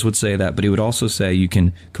 Jesus would say that, but he would also say you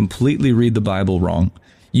can completely read the Bible wrong.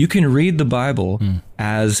 You can read the Bible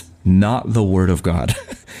as not the Word of God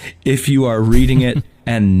if you are reading it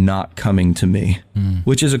and not coming to me,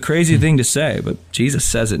 which is a crazy thing to say, but Jesus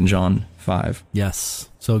says it in John 5. Yes.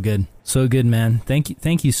 So good. So good, man.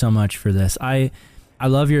 Thank you so much for this. I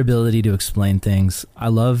love your ability to explain things. I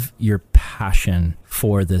love your passion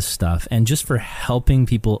for this stuff and just for helping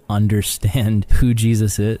people understand who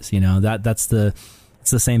Jesus is. It's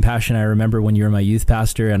the same passion I remember when you were my youth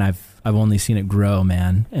pastor, and I've only seen it grow,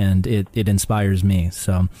 man, and it inspires me.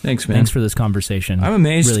 So thanks, man. Thanks for this conversation. I'm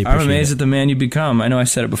amazed. Really I'm amazed at the man you become. I know I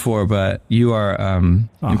said it before, but you are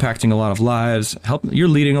impacting a lot of lives. You're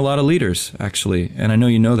leading a lot of leaders, actually, and I know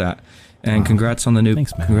you know that. And congrats on the new.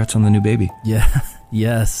 Thanks, man. Congrats on the new baby. Yeah.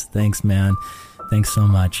 Yes. Thanks, man. Thanks so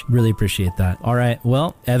much. Really appreciate that. All right.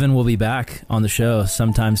 Well, Evan will be back on the show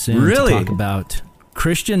sometime soon to talk about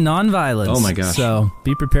Christian nonviolence. Oh my gosh. So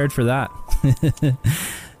be prepared for that.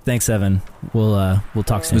 Thanks, Evan. We'll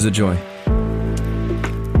talk soon. It was a joy.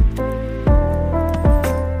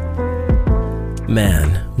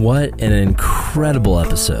 Man, what an incredible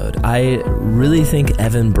episode. I really think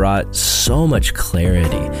Evan brought so much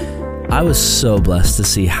clarity. I was so blessed to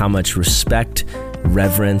see how much respect,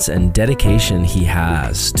 reverence, and dedication he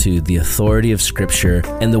has to the authority of Scripture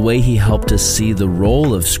and the way he helped us see the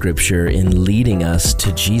role of Scripture in leading us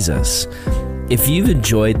to Jesus. If you've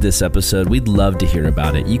enjoyed this episode, we'd love to hear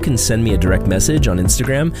about it. You can send me a direct message on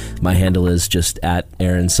Instagram. My handle is just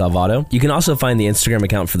 @AaronSalvato. You can also find the Instagram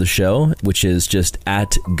account for the show, which is just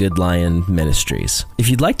 @GoodLionMinistries. If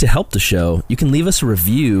you'd like to help the show, you can leave us a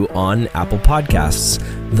review on Apple Podcasts.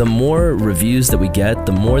 The more reviews that we get,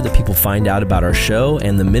 the more that people find out about our show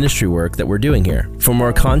and the ministry work that we're doing here. For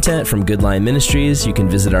more content from Good Lion Ministries, you can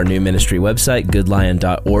visit our new ministry website,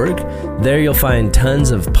 goodlion.org. There you'll find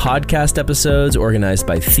tons of podcast episodes organized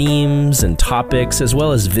by themes and topics, as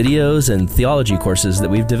well as videos and theology courses that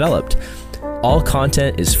we've developed. All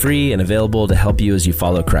content is free and available to help you as you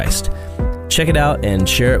follow Christ. Check it out and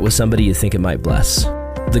share it with somebody you think it might bless.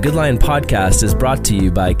 The Good Lion Podcast is brought to you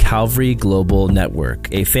by Calvary Global Network,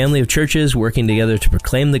 a family of churches working together to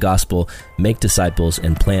proclaim the gospel, make disciples,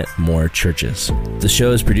 and plant more churches. The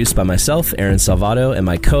show is produced by myself, Aaron Salvato, and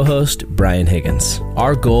my co-host, Brian Higgins.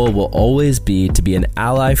 Our goal will always be to be an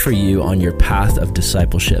ally for you on your path of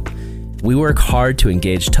discipleship. We work hard to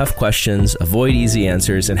engage tough questions, avoid easy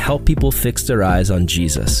answers, and help people fix their eyes on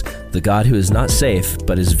Jesus, the God who is not safe,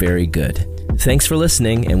 but is very good. Thanks for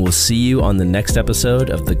listening, and we'll see you on the next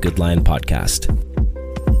episode of the Good Lion Podcast.